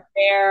Yeah.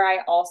 there, I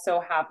also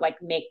have like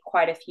make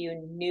quite a few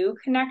new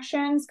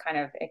connections, kind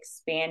of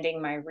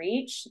expanding my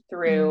reach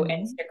through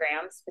Mhm.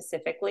 Instagram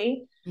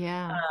specifically.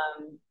 Yeah.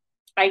 Um,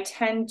 I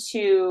tend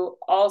to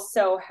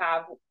also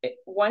have,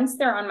 once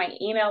they're on my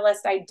email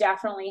list, I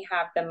definitely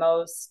have the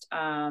most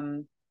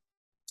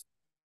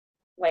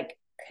like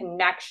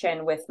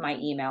connection with my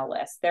email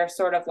list. They're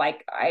sort of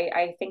like,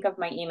 I think of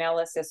my email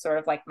list as sort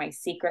of like my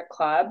secret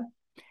club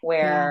Yeah.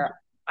 where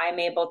I'm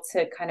able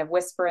to kind of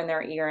whisper in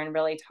their ear and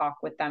really talk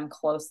with them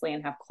closely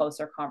and have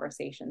closer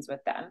conversations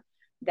with them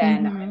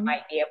than I Hmm.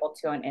 might be able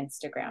to on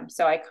Instagram.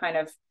 So I kind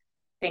of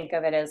think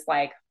of it as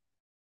like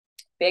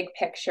big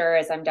picture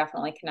as I'm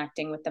definitely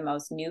connecting with the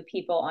most new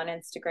people on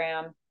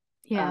Instagram.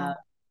 Yeah. Uh,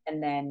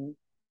 and then,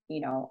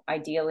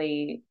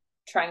 ideally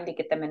trying to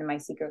get them into my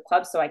secret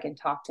club so I can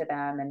talk to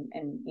them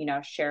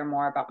and share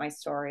more about my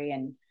story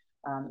and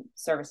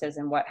services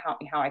and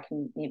how I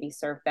can maybe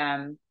serve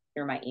them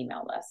through my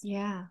email list.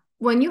 Yeah.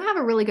 When you have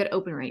a really good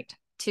open rate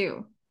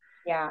too.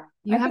 Yeah,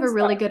 You I have think a so.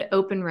 really good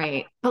open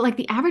rate, but like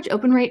the average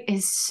open rate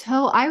is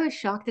so, I was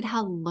shocked at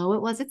how low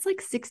it was. It's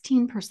like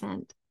 16%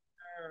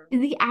 Mm. is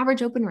the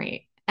average open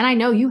rate. And I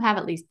know you have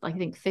at least like, I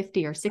think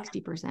 50 or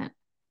 60%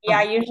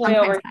 Yeah, or usually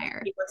over sometimes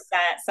higher.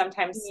 60%,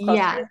 sometimes closer to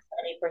Yeah.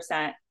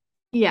 70%.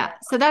 Yeah.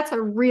 So that's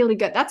a really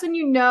good, that's when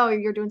you know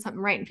you're doing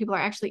something right and people are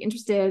actually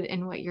interested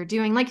in what you're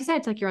doing. Like you said,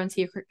 it's like your own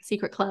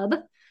secret club.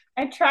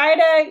 I try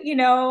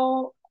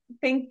to,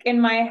 think in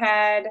my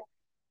head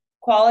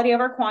quality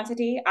over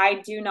quantity.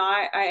 I do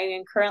not,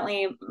 I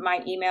currently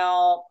my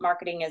email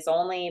marketing is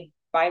only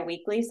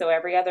bi-weekly, so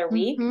every other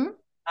week. Hmm.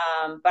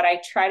 But I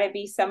try to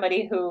be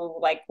somebody who,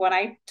 like, when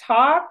I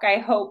talk, I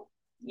hope,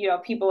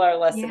 people are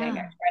listening. I Yeah.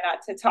 try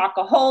not to talk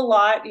a whole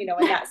lot, in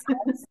that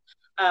sense.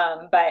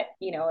 But,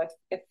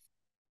 if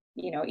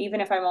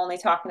even if I'm only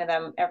talking to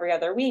them every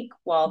other week,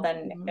 well,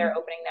 then if they're Mhm.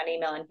 opening that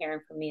email and hearing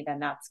from me, then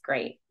that's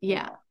great.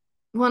 Yeah.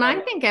 Well, I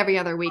think every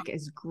other week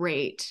is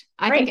great.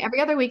 I think Great. every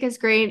other week is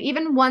great.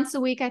 Even once a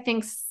week, I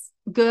think's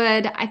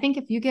good. I think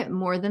if you get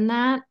more than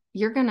that,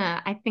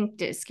 I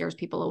think it scares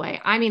people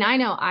away. I mean, I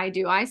know I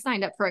do. I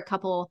signed up for a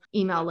couple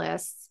email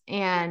lists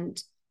and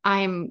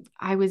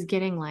I was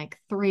getting like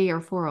 3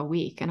 or 4 a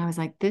week. And I was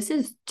like, this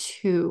is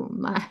too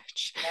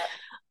much.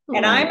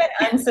 And I'm Like,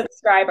 an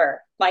unsubscriber.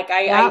 Like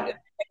I yeah.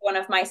 one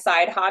of my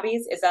side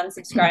hobbies is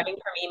unsubscribing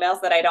from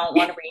emails that I don't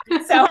want to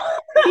read. So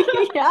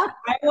Yeah.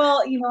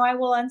 I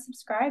will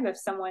unsubscribe if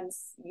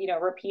someone's,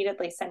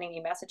 repeatedly sending me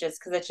messages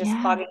because it's just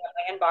Yeah. clogging up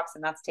my inbox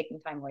and that's taking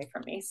time away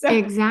from me. So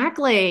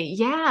Exactly.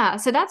 Yeah.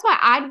 So that's why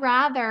I'd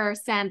rather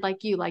send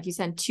like you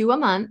send 2 a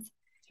month.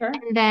 sure.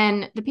 And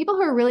then the people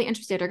who are really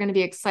interested are going to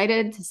be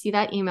excited to see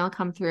that email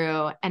come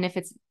through. And if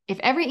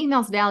every email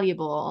is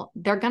valuable,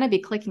 they're going to be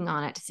clicking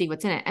on it to see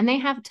what's in it. And they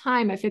have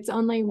time if it's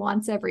only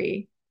once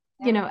every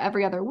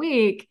other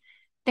week,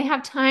 they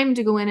have time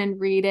to go in and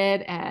read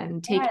it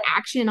and take Yes.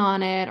 action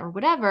on it or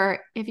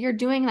whatever. If you're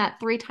doing that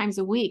 3 times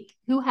a week,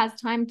 no one Yeah.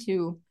 has time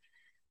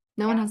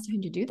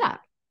to do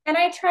that. And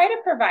I try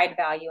to provide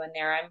value in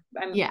there.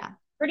 I'm Yeah.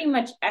 pretty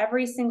much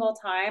every single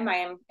time I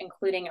am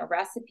including a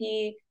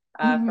recipe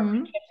from my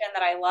Mm-hmm. kitchen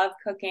that I love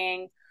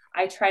cooking.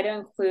 I try to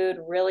include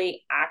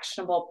really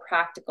actionable,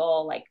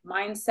 practical, like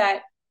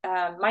mindset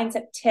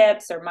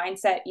tips or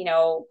mindset,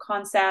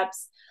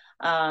 concepts.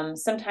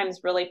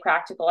 Sometimes really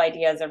practical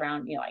ideas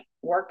around, like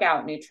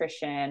workout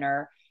nutrition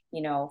or,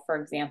 for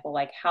example,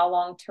 like how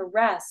long to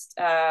rest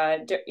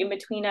in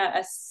between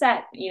a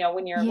set,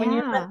 when you're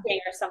Yeah. lifting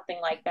or something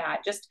like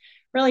that. Just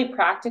really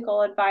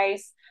practical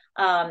advice.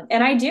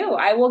 And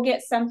I will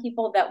get some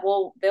people that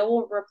they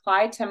will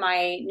reply to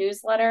my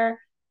newsletter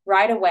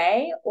right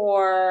away,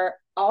 or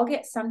I'll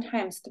get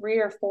sometimes 3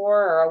 or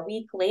 4 or a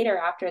week later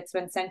after it's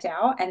been sent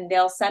out, and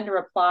they'll send a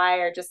reply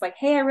or just like,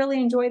 hey, I really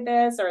enjoyed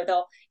this, or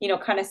they'll,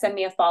 kind of send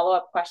me a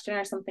follow-up question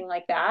or something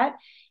like that.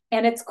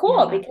 And it's Yeah, cool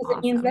that's because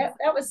it means awesome. that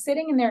that was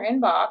sitting in their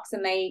inbox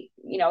and they,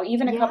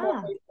 even a couple of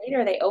Yeah. days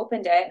later, they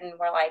opened it and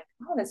were like,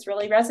 oh, this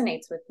really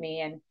resonates with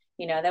me. And,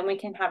 then we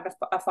can have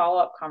a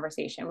follow-up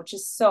conversation, which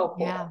is so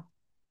Yeah. cool.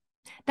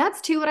 That's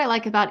too what I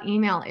like about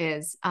email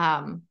is,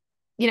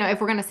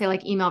 if we're going to say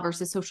like email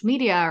versus social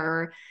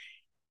media,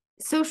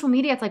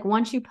 it's like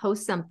once you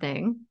post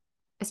something,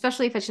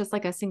 especially if it's just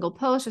like a single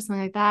post or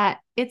something like that,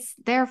 it's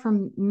there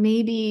for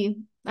maybe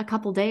a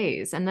couple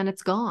days and then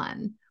it's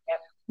gone,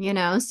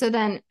 Yep. So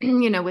then,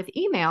 with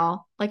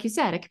email, like you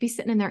said, it could be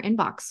sitting in their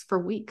inbox for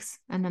weeks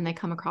and then they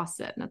come across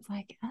it and it's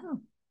like,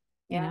 oh,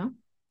 you Yeah. know,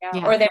 Yeah.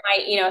 yeah, Or they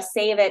might,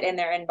 save it in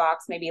their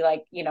inbox, maybe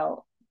like,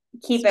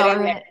 keep it in store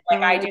there it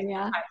like I or do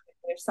yeah, sometimes if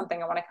there's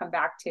something I want to come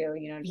back to,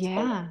 just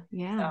hold it.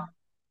 yeah, So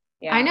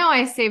yeah. I yeah. know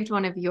I saved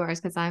one of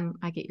yours because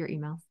I get your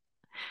emails.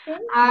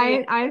 Thank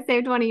you. I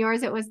saved one of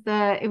yours.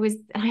 I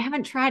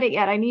haven't tried it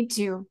yet. I need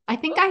to. I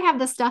think I have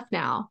the stuff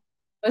now.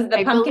 Was it the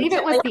I pumpkin believe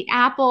it was chili? the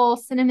apple Oh,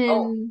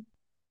 cinnamon.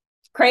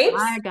 I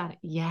crepes? got it.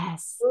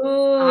 Yes.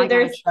 Ooh, I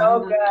they're gotta try so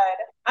them. good.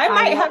 I I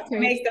might love have to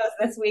crepes. make those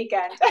this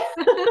weekend.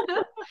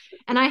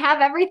 And I have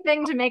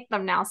everything to make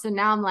them now. So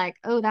now I'm like,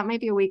 oh, that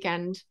might be a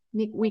weekend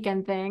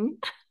thing.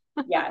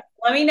 Yes.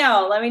 Let me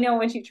know. Let me know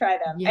once you try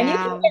them. And you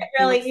can Yeah, get it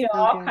really, looks so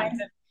all good.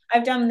 kinds of,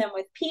 I've done them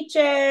with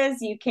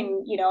peaches. You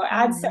can, Oh,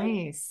 add some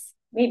nice.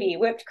 maybe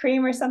whipped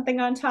cream or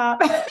something on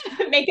top,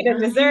 make it a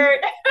Nice. dessert.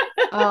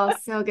 Oh,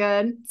 so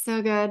good.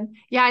 So good.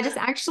 Yeah, I just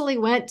actually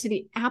went to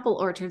the apple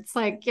orchard. It's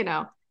like,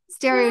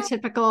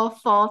 stereotypical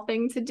fall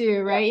thing to do, Yeah.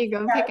 right? You go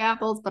and pick Yes.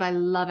 apples, but I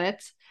love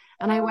it.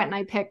 And I went and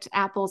I picked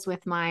apples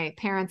with my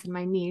parents and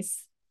my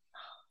niece,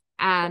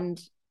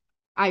 and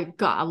I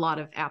got a lot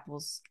of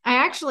apples.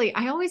 I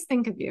always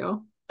think of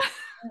you.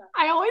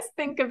 I always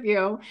think of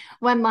you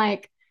when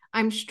like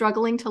I'm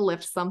struggling to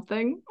lift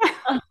something.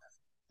 And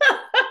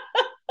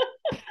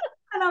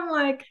I'm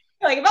like,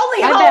 Like if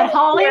only I Holly bet was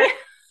Holly, here.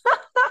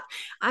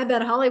 I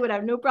bet Holly would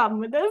have no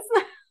problem with this.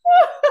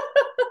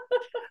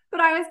 But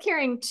I was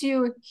carrying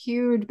 2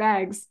 huge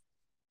bags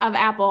of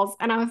apples,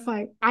 and I was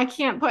like, I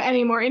can't put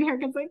any more in here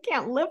because I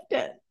can't lift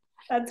it.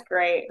 That's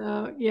great.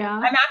 So yeah.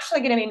 I'm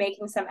actually going to be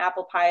making some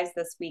apple pies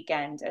this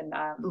weekend, and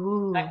I'm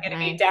Ooh, going to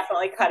be nice.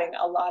 definitely cutting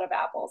a lot of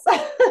apples.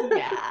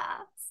 Yeah.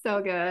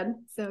 So good.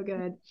 So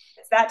good.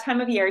 It's that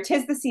time of year.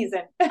 'Tis the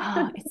season.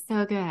 Oh, it's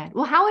so good.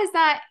 Well, how is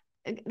that?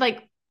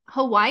 Like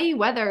Hawaii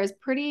weather is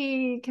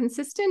pretty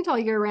consistent all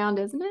year round,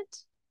 isn't it?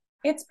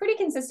 It's pretty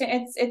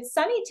consistent. It's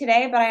sunny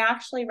today, but I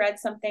actually read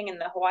something in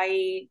the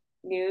Hawaii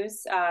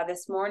news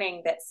this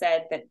morning that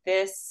said that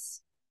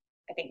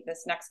I think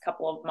this next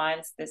couple of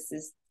months, this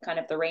is kind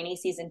of the rainy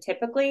season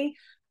typically,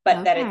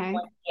 but that it's Okay.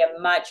 going to be a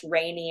much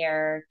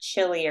rainier,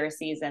 chillier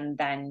season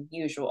than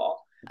usual.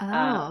 Um,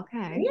 Oh, we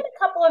okay. had a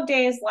couple of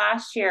days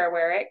last year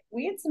where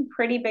we had some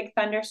pretty big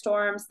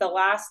thunderstorms. The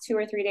last 2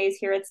 or 3 days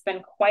here, it's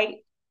been quite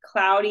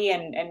cloudy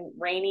and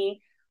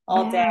rainy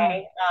all Yeah.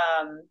 day.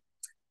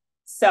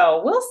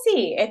 So we'll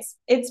see.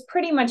 It's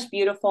pretty much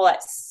beautiful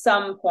at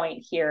some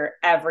point here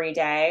every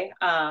day.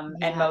 And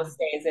Yeah. most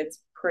days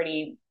it's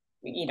pretty,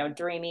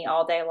 dreamy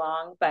all day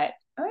long, but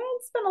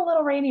it's been a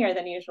little rainier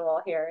than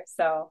usual here.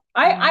 So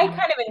I Oh,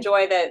 kind of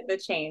enjoy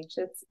the change.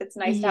 It's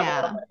nice to have a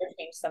little yeah. bit of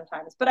change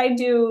sometimes, but I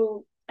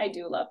do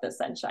love the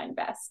sunshine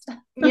best.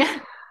 Yeah.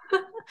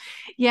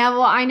 Yeah.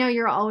 Well, I know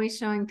you're always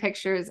showing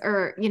pictures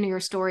or, your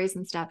stories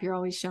and stuff. You're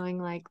always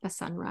showing like the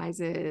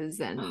sunrises.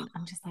 And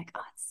I'm just like,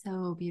 oh, it's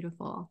so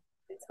beautiful.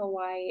 It's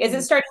Hawaii. Is it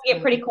It's starting to get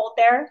so pretty beautiful. cold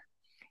there?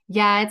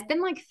 Yeah, it's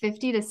been like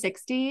 50 to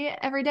 60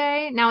 every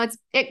day. Now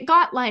it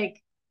got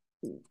like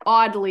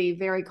oddly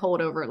very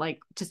cold over like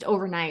just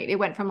overnight. It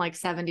went from like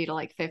 70 to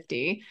like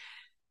 50.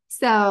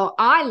 So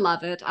I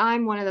love it.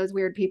 I'm one of those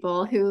weird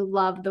people who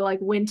love the like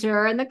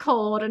winter and the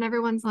cold, and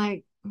everyone's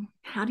like,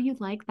 how do you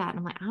like that? And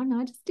I'm like, I don't know,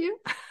 I just do.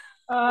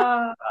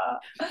 Uh,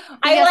 But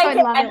I yeah, so I like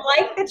it. love I it.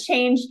 like the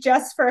change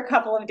just for a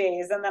couple of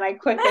days, and then I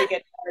quickly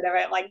get tired of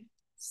it. Like,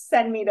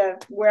 send me to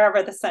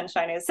wherever the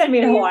sunshine is. Send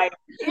me to Yeah, Hawaii.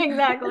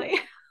 exactly.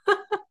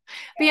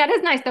 But yeah, it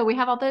is nice though. We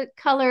have all the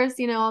colors,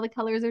 all the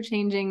colors are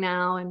changing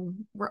now,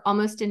 and we're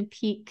almost in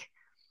peak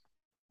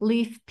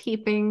leaf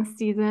peeping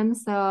season.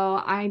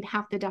 So I'd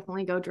have to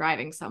definitely go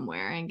driving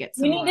somewhere and get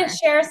You some need to more.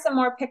 share some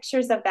more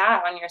pictures of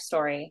that on your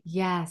story.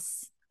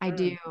 Yes, I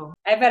do.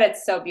 I bet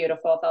it's so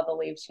beautiful with all the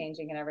leaves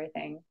changing and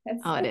everything.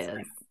 Oh, it It's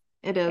is.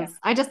 It yeah. is.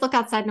 I just look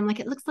outside and I'm like,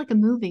 it looks like a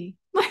movie.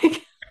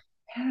 Like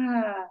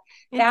Yeah.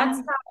 it That's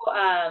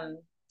does.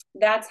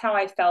 that's how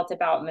I felt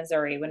about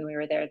Missouri when we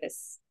were there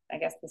I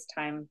guess this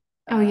time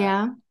Oh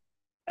yeah.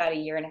 about a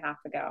year and a half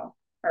ago.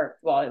 Or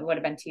well, it would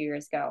have been 2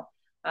 years ago.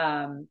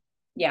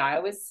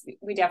 Yeah,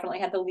 we definitely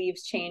had the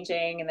leaves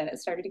changing and then it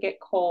started to get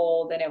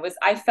cold and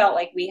I felt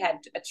like we had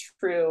a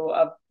true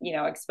of,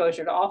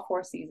 exposure to all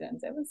four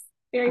seasons. It was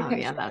very Oh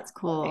yeah, picturesque. that's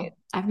cool.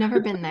 I've never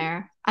been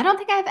there. I don't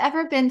think I've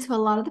ever been to a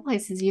lot of the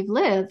places you've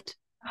lived.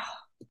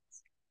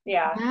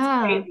 Yeah, it's Yeah.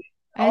 crazy.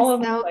 All It's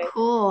over the so place.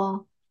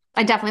 cool.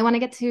 I definitely want to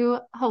get to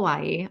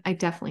Hawaii. I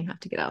definitely have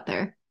to get out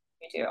there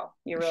You do.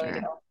 You for really do.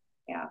 sure.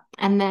 Yeah.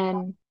 And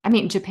then, I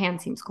mean, Japan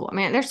seems cool. I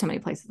mean, there's so many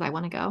places I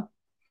want to go.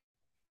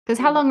 Because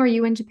how Mhm. long were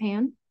you in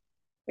Japan?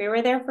 We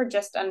were there for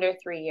just under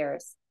 3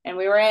 years. And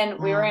we were in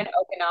Wow.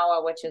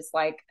 Okinawa, which is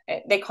like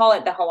they call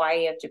it the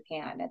Hawaii of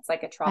Japan. It's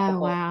like a Oh,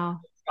 tropical wow.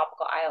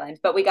 tropical island.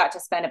 But we got to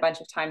spend a bunch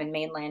of time in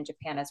mainland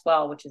Japan as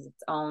well, which is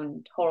its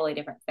own totally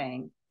different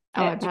thing.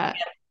 Oh, I Japan, bet.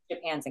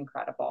 Japan's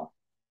incredible.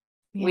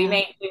 We Yeah.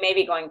 may we may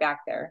be going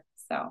back there,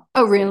 so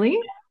Oh, we'll see. really?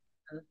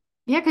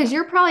 Yeah, because Yeah,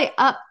 you're probably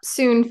up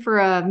soon for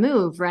a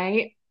move,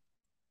 right?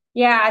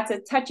 yeah, it's a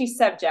touchy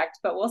subject,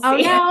 but we'll Oh,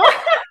 see. no.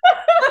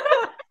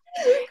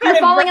 You're Kind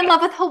of falling in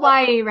love with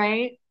Hawaii,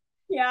 right?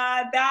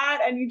 yeah,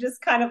 that and you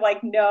just kind of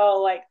like know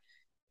like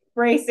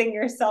bracing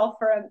yourself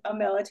for a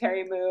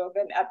military move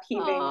and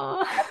upheaving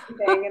Oh,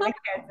 everything and the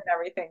kids and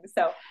everything.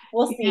 So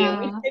we'll see.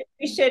 We yeah. should,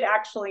 we should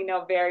actually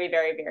know very,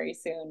 very, very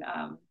soon,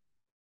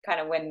 kind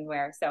of when and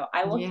where. So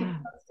I will keep Yeah.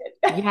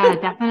 you posted. Yeah,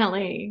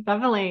 definitely.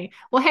 Definitely.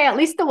 Well, hey, at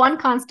least the one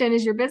constant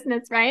is your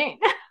business, right?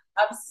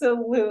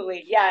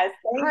 Absolutely. Yes.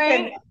 Thank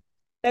goodness.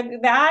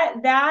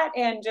 Right? That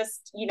and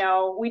just,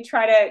 we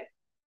try to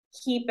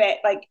keep it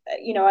like,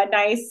 a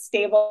nice,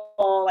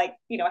 stable, like,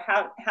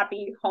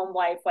 happy home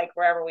life, like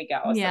wherever we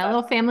go. So Yeah, a that's,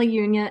 little family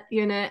unit.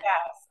 yes.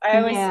 I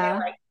always say Yeah,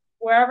 like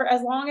wherever,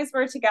 as long as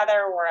we're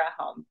together, we're at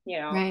home. So,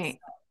 right.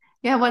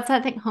 Yeah, yeah. what's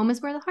that thing? Home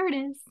is where the heart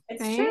is,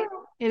 It's true. right?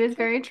 It is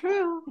True. very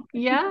true.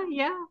 Yeah,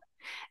 yeah.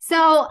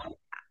 So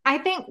I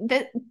think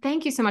that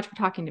thank you so much for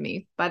talking to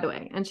me, by the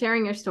way, and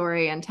sharing your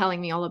story and telling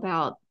me all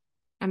about,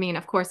 I mean,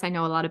 of course, I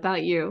know a lot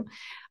about you,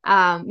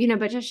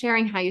 but just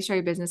sharing how you start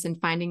your business and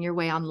finding your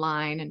way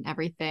online and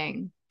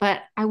everything.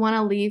 But I want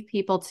to leave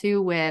people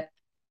too with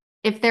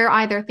if they're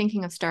either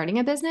thinking of starting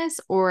a business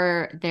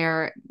or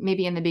they're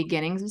maybe in the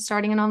beginnings of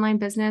starting an online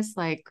business,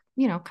 like,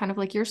 kind of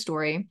like your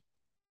story.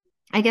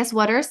 I guess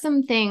what are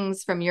some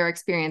things from your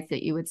experience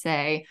that you would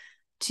say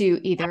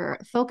to either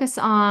focus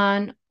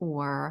on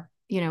or,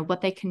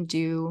 what they can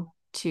do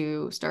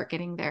to start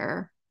getting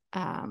their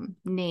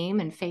name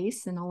and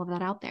face and all of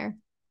that out there?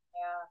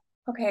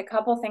 Yeah. Okay, a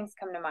couple things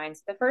come to mind.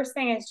 So the first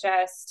thing is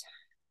just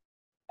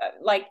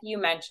like you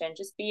mentioned,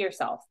 just be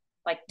yourself.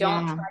 Like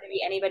don't Yeah. try to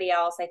be anybody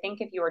else. I think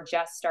if you're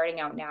just starting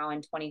out now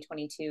in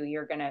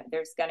 2022,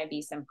 there's gonna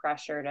be some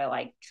pressure to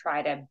like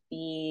try to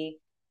be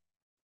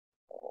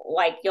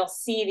like you'll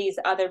see these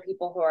other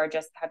people who are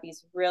just have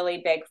these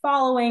really big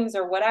followings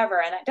or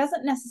whatever, and that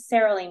doesn't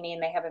necessarily mean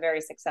they have a very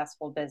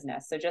successful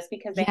business. So just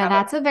because they Yeah, have a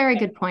that's a very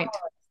good point.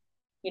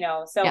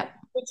 so Yep.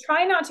 we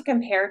try not to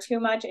compare too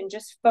much and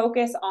just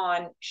focus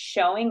on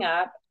showing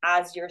up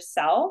as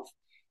yourself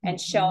and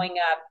Mhm. showing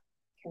up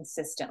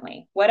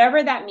consistently,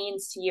 whatever that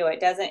means to you.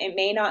 It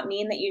may not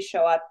mean that you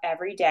show up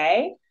every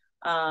day,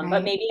 but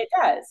Right. maybe it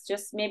does.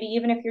 Just maybe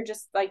even if you're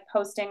just like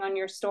posting on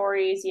your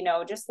stories,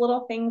 just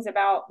little things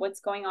about what's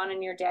going on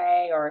in your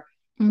day or,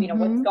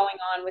 what's Hmm. going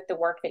on with the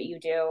work that you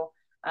do.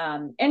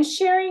 And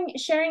sharing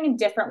in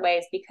different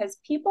ways because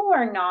people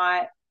are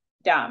not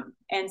dumb.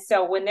 And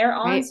so when they're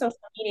on Right. social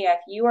media,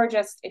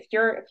 if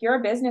you're a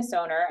business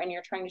owner and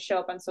you're trying to show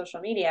up on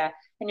social media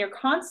and you're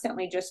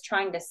constantly just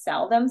trying to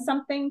sell them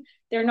something,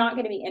 they're not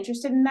going to be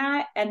interested in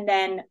that. And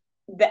then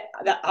the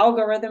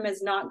algorithm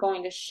is not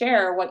going to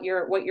share what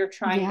you're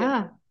trying to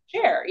Yeah.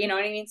 share. You know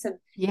what I mean? So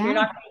you're Yeah.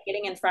 not going to be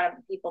getting in front of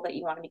the people that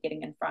you want to be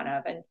getting in front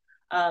of. And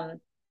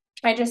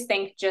I just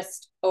think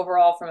just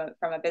overall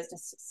from a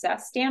business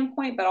success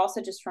standpoint, but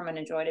also just from an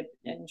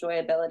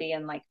enjoyability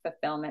and like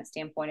fulfillment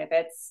standpoint,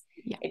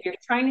 Yeah. if you're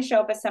trying to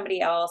show up as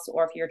somebody else,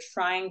 or if you're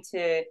trying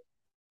to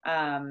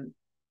um,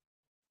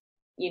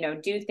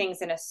 do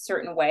things in a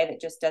certain way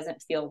that just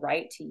doesn't feel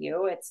right to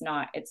you, it's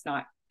not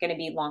going to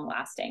be long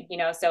lasting,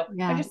 So I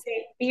Yeah. just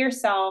say, be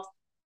yourself,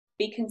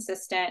 be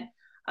consistent.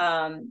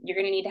 You're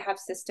going to need to have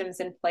systems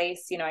in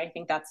place. I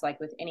think that's like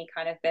with any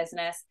kind of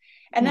business.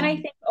 And then I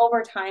think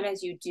over time,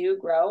 as you do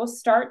grow,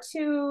 start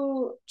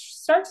to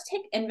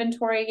take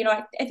inventory.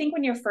 I think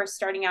when you're first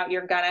starting out,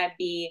 you're going to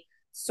be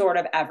sort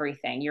of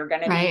everything. You're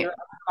going to be your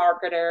own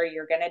marketer.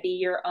 You're going to be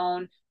your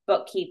own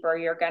bookkeeper.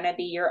 You're going to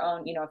be your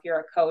own, if you're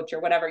a coach or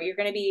whatever, you're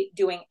going to be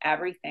doing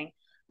everything.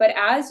 But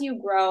as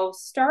you grow,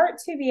 start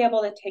to be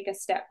able to take a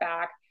step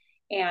back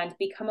and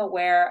become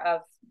aware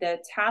of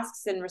the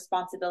tasks and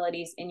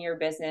responsibilities in your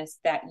business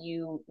that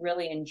you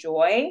really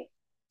enjoy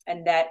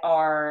and that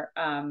are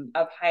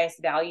of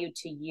highest value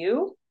to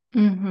you.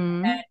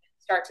 Mm-hmm. And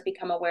start to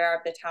become aware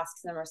of the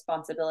tasks and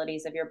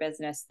responsibilities of your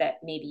business that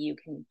maybe you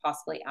can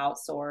possibly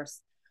outsource.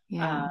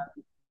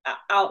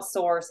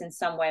 Outsource in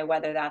some way,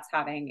 whether that's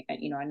having,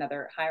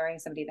 hiring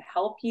somebody to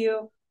help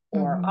you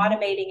or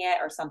automating it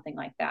or something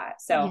like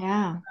that. So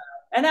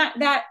and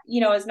that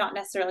is not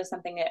necessarily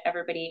something that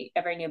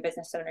every new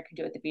business owner can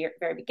do at the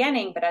very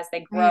beginning, but as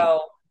they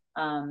grow,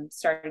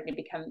 starting to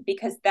become,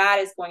 because that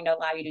is going to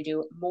allow you to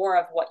do more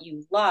of what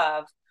you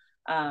love.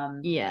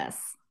 Yes.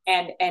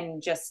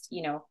 And just,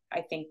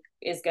 I think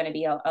is going to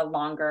be a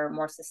longer,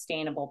 more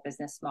sustainable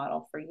business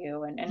model for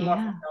you and more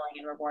fulfilling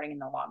and rewarding in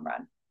the long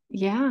run.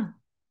 Yeah.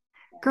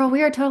 Girl,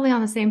 we are totally on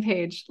the same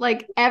page.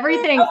 Like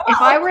everything,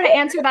 if I were to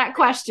answer that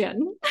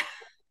question,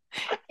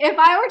 if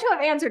I were to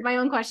have answered my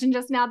own question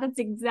just now, that's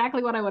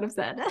exactly what I would have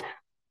said.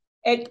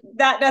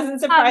 That doesn't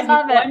surprise me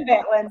one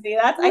bit, Lindsay.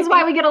 This is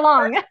why we get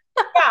along.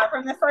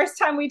 From the first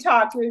time we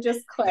talked, we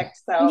just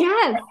clicked. So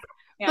yes,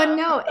 but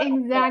no,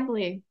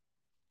 exactly.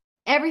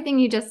 Everything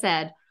you just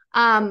said.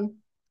 And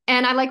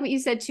I like what you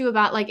said too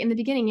about like in the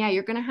beginning,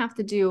 you're going to have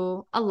to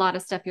do a lot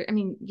of stuff.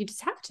 You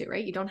just have to,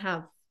 right? You don't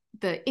have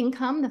the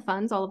income, the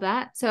funds, all of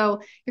that. So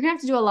you're gonna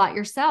have to do a lot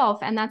yourself,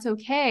 and that's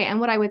okay. And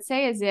what I would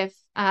say is if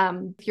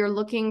you're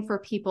looking for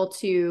people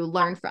to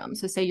learn from,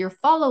 so say you're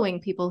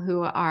following people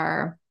who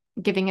are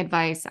giving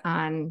advice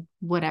on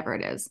whatever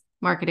it is,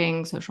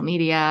 marketing, social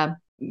media,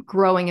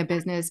 growing a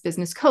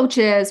business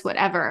coaches,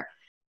 whatever.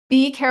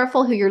 Be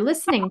careful who you're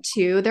listening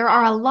to. There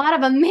are a lot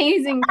of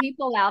amazing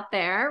people out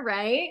there,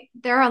 right?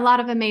 There are a lot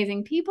of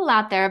amazing people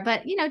out there,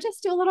 but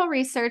just do a little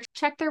research,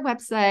 check their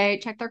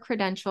website, check their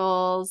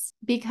credentials,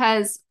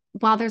 because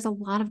while there's a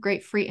lot of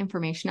great free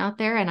information out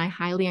there, and I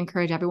highly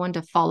encourage everyone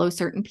to follow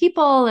certain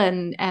people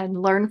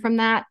and learn from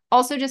that,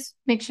 also just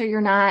make sure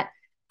you're not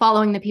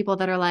following the people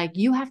that are like,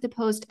 you have to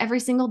post every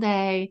single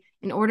day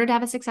in order to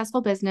have a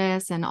successful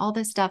business and all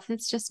this stuff.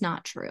 It's just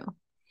not true.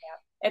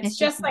 Yeah. It's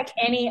just like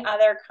any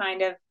other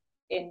kind of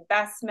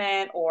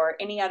investment or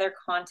any other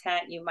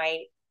content you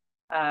might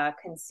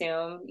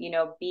consume,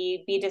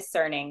 be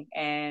discerning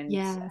and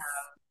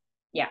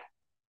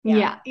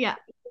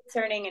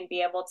discerning and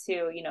be able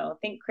to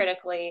think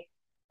critically,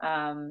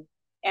 and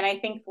I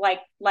think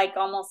like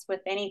almost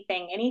with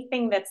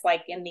anything that's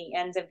like in the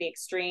ends of the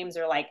extremes,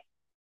 or like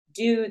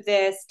do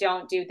this,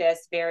 don't do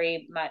this,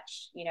 very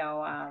much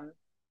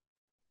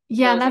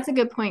that's a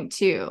good point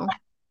too.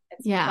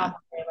 It's probably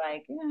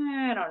like,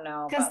 I don't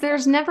know. Because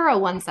there's never a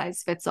one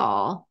size fits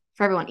all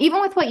for everyone.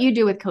 Even with what you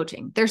do with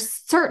coaching, there's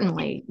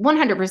certainly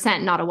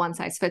 100% not a one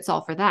size fits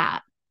all for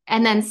that.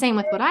 And then same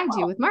with what I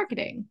do with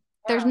marketing.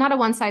 There's not a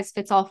one size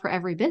fits all for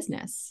every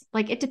business.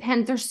 Like it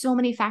depends. There's so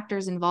many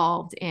factors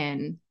involved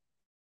in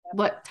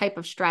what type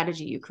of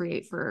strategy you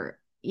create for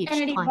each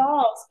and it client.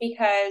 Evolves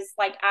because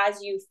like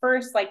as you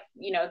first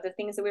the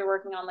things that we were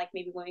working on, like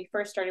maybe when we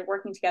first started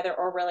working together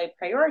or really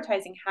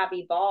prioritizing, have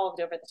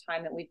evolved over the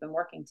time that we've been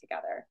working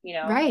together,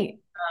 right.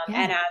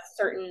 And as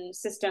certain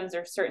systems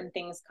or certain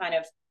things kind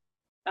of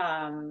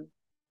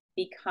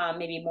become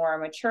maybe more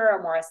mature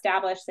or more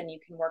established, then you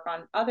can work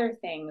on other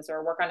things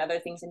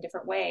in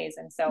different ways.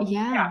 And so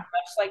much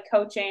like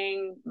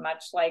coaching,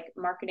 much like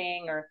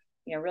marketing, or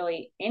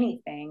really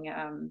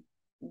anything,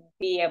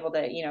 be able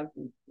to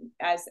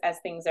as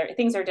things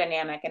are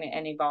dynamic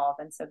and evolve,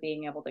 and so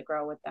being able to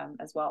grow with them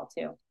as well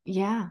too.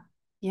 Well,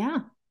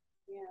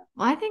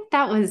 I think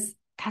that's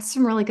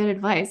some really good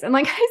advice, and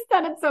like I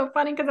said, it's so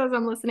funny because as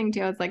I'm listening to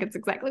you, I was like, it's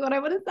exactly what I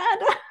would have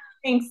said.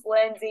 Thanks,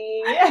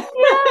 Lindsay. That's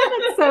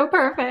so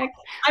perfect.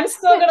 I'm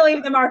still gonna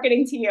leave the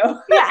marketing to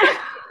you.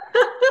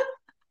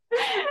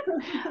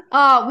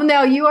 Oh,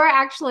 no, you are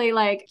actually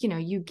like,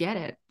 you get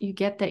it. You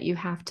get that you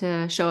have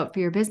to show up for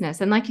your business.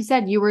 And like you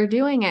said, you were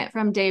doing it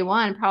from day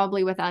one,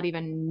 probably without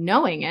even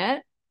knowing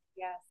it.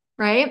 Yes.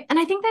 Right. And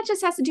I think that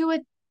just has to do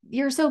with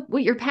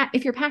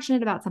if you're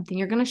passionate about something,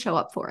 you're going to show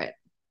up for it.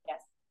 Yes.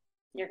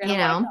 You're going to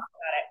talk about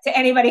it to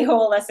anybody who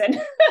will listen.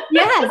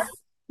 Yes.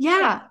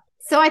 Yeah.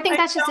 So I think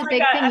that's just a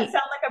big thing. I sound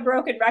like a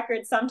broken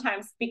record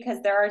sometimes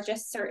because there are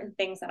just certain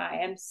things that I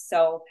am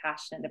so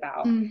passionate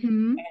about.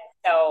 Mm-hmm. And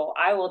so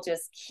I will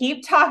just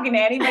keep talking to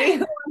anybody who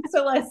wants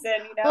to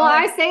listen. Well,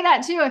 I say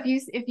that too.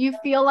 If you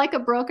feel like a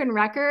broken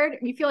record,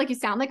 you feel like you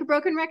sound like a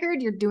broken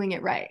record, you're doing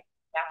it right.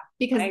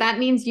 Because that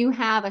means you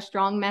have a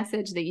strong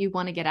message that you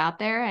want to get out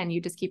there and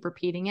you just keep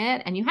repeating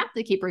it, and you have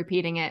to keep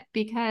repeating it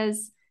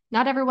because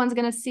not everyone's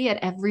going to see it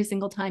every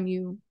single time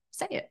you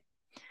say it.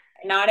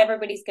 Not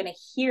everybody's going to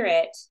hear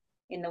it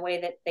in the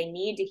way that they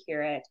need to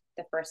hear it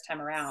the first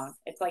time around.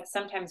 It's like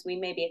sometimes we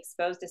may be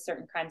exposed to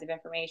certain kinds of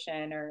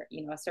information or,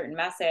 a certain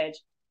message,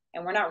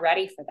 and we're not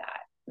ready for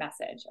that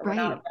message, or we're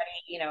not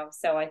ready,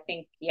 so I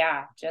think,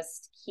 yeah,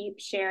 just keep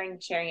sharing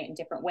it in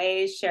different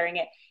ways, sharing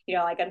it,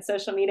 like on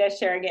social media,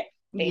 sharing it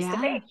face to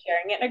face,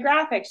 sharing it in a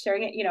graphic,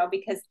 sharing it,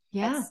 because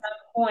at some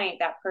point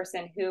that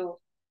person who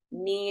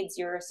needs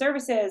your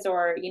services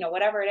or,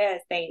 whatever it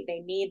is,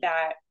 they need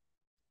that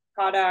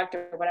product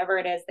or whatever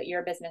it is that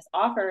your business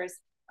offers,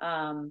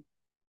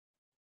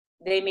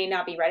 they may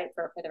not be ready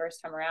for the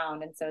first time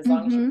around. And so as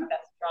long as you have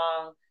that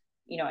strong,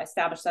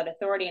 establish that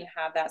authority and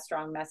have that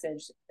strong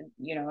message,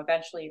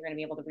 eventually you're going to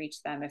be able to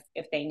reach them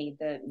if they need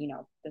the,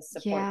 the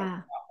support that you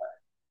offer.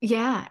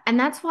 Yeah. And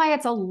that's why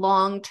it's a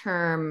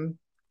long-term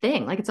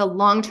thing. Like it's a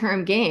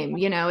long-term game.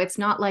 It's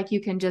not like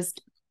you can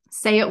just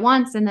say it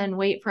once and then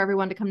wait for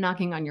everyone to come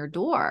knocking on your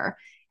door.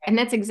 And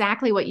that's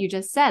exactly what you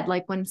just said.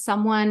 Like when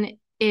someone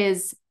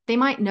they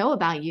might know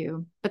about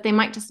you, but they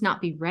might just not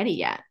be ready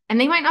yet. And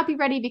they might not be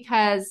ready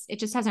because it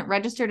just hasn't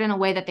registered in a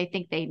way that they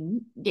think they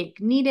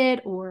need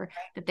it, or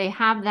that they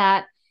have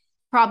that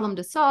problem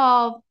to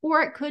solve.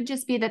 Or it could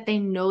just be that they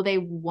know they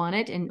want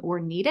it or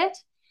need it,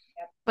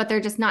 but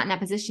they're just not in that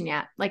position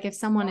yet. Like if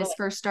someone is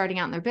first starting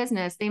out in their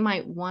business, they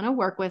might want to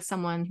work with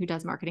someone who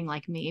does marketing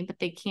like me, but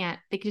they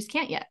just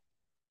can't yet.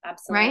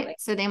 Absolutely. Right.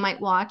 So they might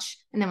watch,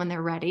 and then when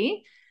they're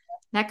ready,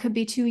 that could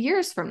be 2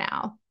 years from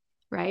now.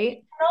 Right.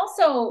 And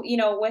also,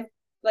 with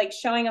like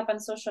showing up on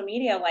social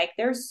media, like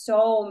there's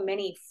so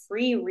many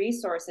free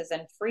resources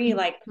and free,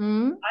 like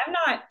I'm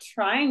not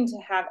trying to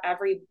have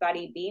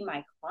everybody be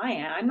my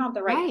client. I'm not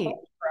the right coach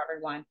for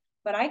everyone,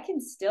 but I can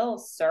still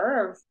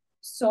serve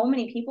so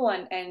many people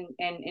and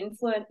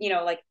influence,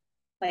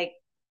 like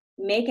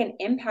make an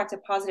impact, a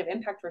positive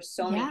impact for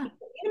so many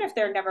people, even if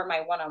they're never my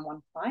one-on-one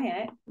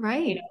client.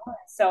 Right.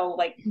 So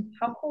like,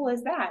 how cool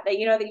is that that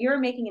you're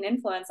making an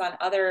influence on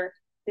other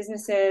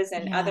businesses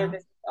and other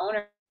business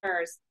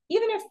owners,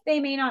 even if they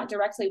may not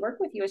directly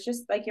work with you. It's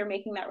just like you're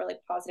making that really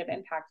positive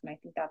impact. And I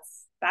think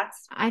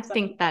I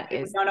think that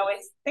is, don't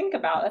always think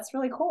about. That's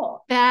really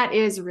cool. That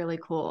is really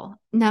cool.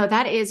 No,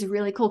 that is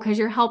really cool, because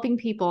you're helping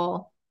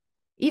people,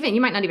 even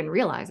you might not even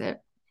realize it,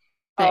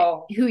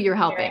 who you're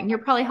helping. You're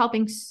probably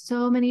helping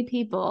so many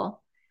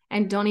people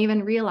and don't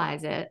even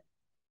realize it.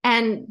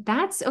 And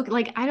that's okay.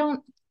 Like,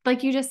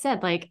 like you just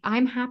said, like,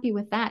 I'm happy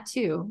with that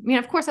too. I mean,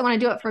 of course I want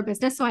to do it for a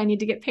business, so I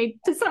need to get paid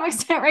to some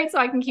extent, right? So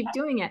I can keep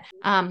doing it.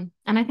 And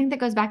I think that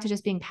goes back to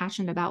just being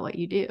passionate about what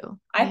you do.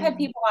 I've had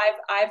people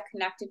I've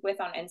connected with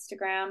on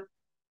Instagram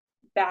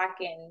back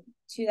in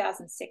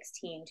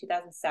 2016,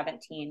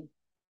 2017,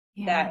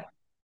 that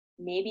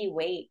maybe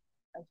wait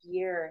a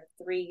year,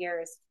 3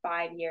 years,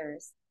 5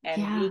 years.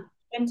 And we keep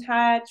in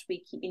touch.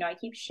 We keep, I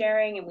keep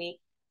sharing and we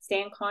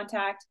stay in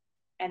contact.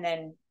 And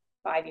then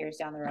 5 years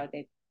down the road,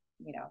 they,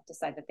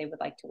 decide that they would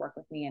like to work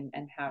with me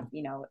and have,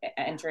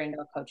 enter into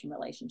a coaching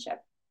relationship.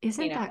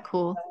 Isn't that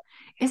cool?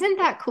 Isn't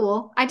that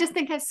cool? I just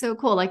think that's so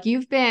cool. Like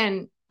you've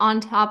been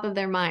on top of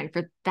their mind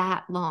for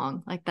that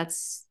long. Like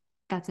that's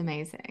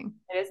amazing.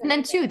 And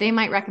then too, they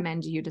might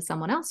recommend you to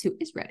someone else who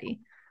is ready.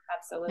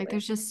 Absolutely. Like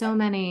there's just so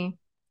many.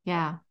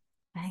 Yeah.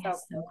 I think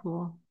it's so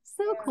cool.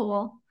 So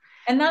cool.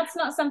 And that's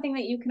not something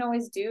that you can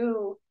always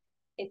do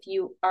if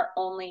you are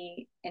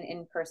only an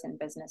in-person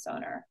business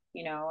owner.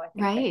 I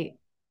think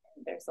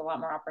there's a lot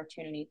more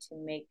opportunity to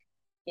make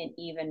an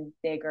even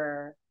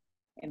bigger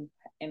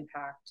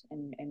impact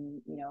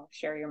and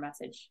share your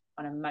message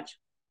on a much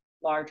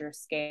larger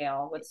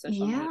scale with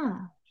social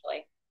media.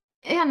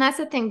 Yeah, and that's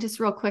the thing, just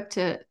real quick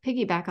to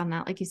piggyback on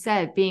that, like you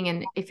said,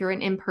 if you're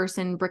an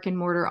in-person brick and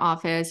mortar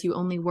office, you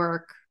only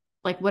work,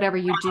 like whatever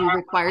you do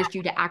requires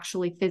you to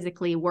actually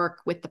physically work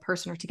with the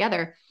person or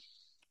together.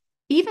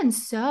 Even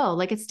so,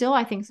 like it's still,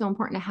 I think, so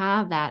important to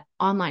have that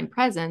online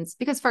presence,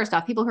 because first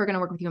off, people who are going to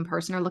work with you in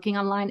person are looking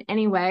online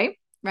anyway,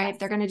 right?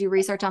 They're going to do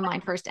research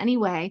online first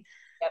anyway.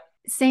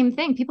 Same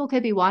thing. People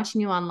could be watching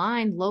you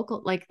online,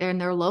 local, like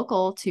they're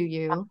local to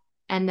you,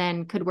 and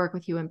then could work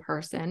with you in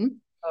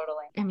person.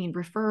 Totally. I mean,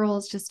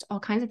 referrals, just all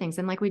kinds of things.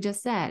 And like we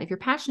just said, if you're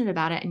passionate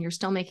about it and you're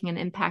still making an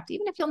impact,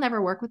 even if you'll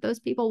never work with those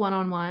people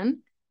one-on-one,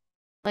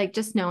 like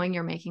just knowing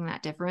you're making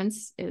that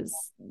difference is,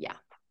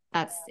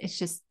 it's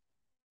just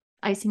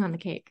icing on the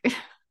cake.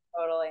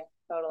 Totally.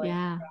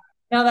 Yeah.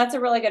 No, that's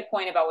a really good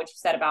point about what you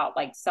said about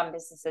like some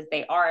businesses,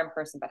 they are in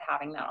person, but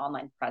having that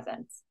online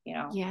presence,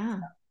 Yeah.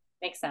 So,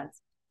 makes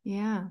sense.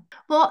 Yeah.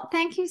 Well,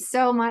 thank you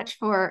so much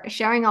for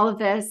sharing all of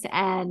this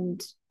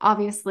and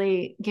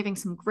obviously giving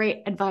some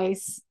great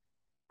advice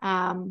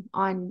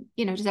on,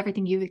 just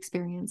everything you've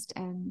experienced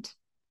and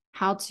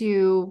how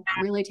to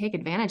really take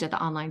advantage of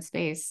the online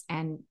space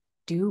and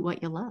do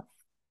what you love.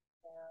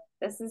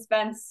 This has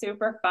been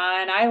super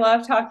fun. I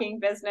love talking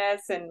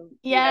business and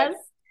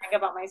think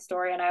about my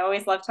story, and I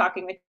always love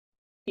talking with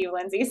you,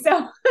 Lindsay.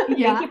 So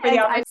Yeah, thank you for the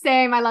opportunity.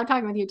 same. I love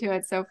talking with you too.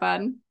 It's so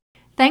fun.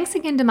 Thanks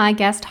again to my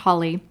guest,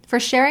 Holly, for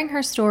sharing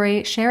her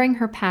story, sharing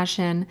her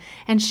passion,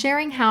 and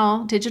sharing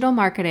how digital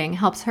marketing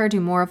helps her do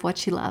more of what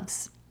she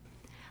loves.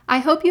 I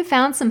hope you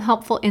found some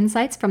helpful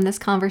insights from this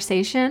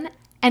conversation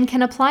and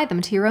can apply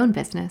them to your own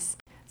business.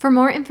 For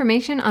more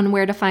information on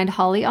where to find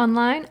Holly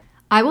online,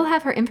 I will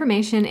have her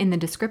information in the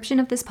description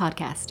of this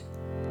podcast.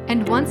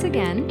 And once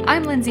again,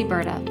 I'm Lindsay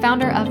Berta,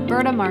 founder of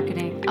Berta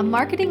Marketing, a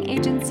marketing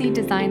agency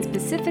designed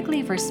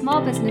specifically for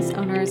small business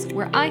owners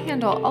where I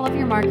handle all of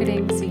your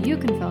marketing so you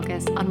can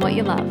focus on what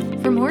you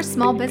love. For more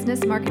small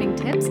business marketing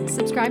tips,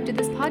 subscribe to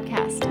this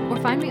podcast or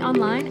find me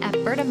online at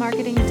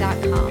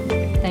bertamarketing.com.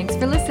 Thanks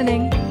for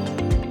listening.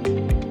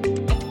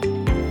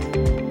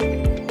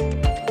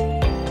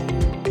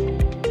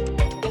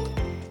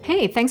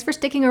 Hey, thanks for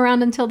sticking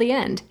around until the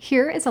end.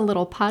 Here is a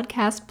little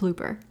podcast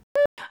blooper.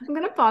 I'm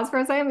going to pause for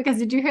a second because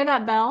did you hear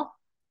that bell?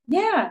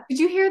 Yeah. Did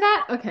you hear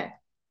that? Okay.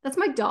 That's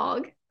my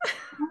dog.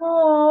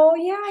 Oh,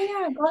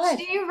 yeah. Go ahead.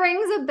 She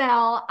rings a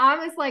bell. I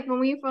was like,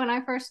 when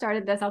I first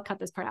started this, I'll cut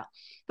this part out.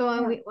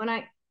 But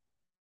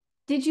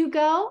did you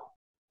go?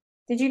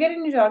 Did you get a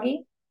new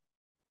doggie?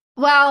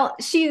 Well,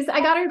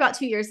 I got her about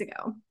 2 years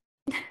ago.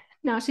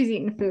 Now she's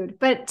eating food,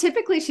 but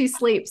typically she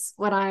sleeps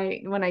when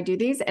I do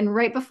these. And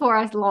right before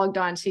I logged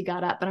on, she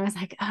got up and I was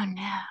like, oh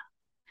no.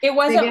 It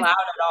wasn't loud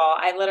at all.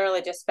 I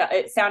literally just felt,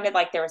 it sounded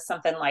like there was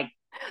something like.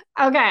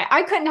 Okay.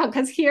 I couldn't help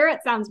because here it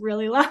sounds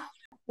really loud.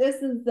 This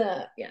is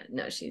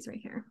she's right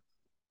here.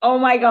 Oh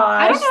my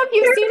gosh. I don't know if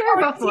you've seen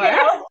her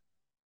before.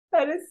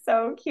 That is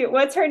so cute.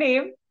 What's her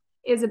name?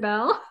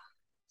 Isabel.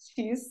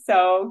 She's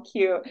so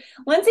cute.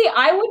 Lindsay,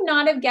 I would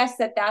not have guessed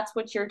that that's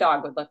what your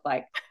dog would look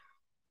like.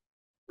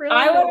 Really?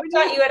 I would have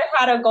thought you would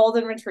have had a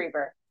golden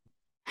retriever.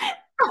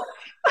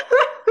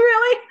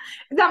 Really?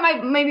 Is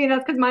that maybe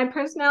that's because my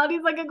personality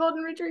is like a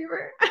golden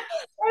retriever.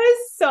 That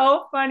is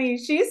so funny.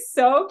 She's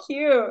so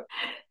cute.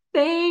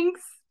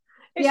 Thanks.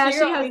 She has,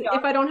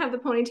 if I don't have the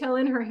ponytail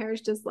in, her hair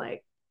is just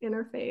like in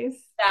her face.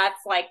 That's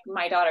like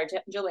my daughter,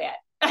 Juliet.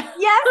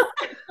 Yes.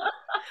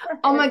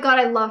 Oh my God.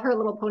 I love her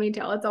little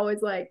ponytail. It's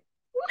always like.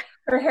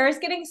 Her hair is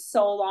getting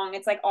so long.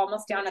 It's like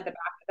almost down at the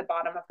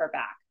bottom of her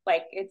back.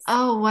 Like it's.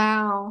 Oh,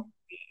 wow.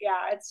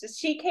 Yeah. It's just,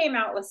 she came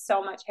out with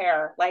so much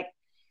hair. Like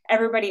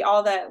everybody,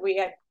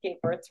 we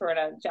gave birth to her in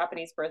a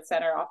Japanese birth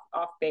center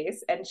off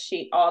base. And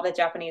all the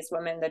Japanese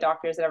women, the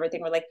doctors and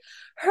everything were like,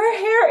 her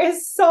hair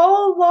is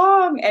so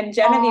long. And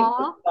Genevieve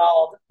was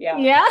bald. Yeah.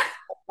 Yeah.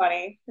 So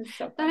funny. It's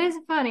so funny. That is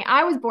funny.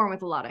 I was born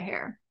with a lot of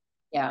hair.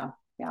 Yeah.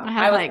 I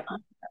have like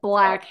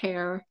black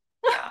hair.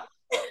 Yeah.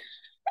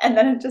 And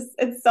then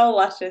it's so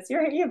luscious. You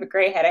have a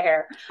gray head of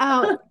hair.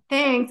 Oh,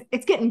 thanks.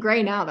 It's getting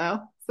gray now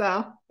though.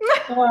 So.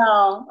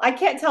 Well, I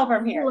can't tell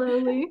from here.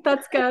 Slowly.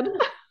 That's good.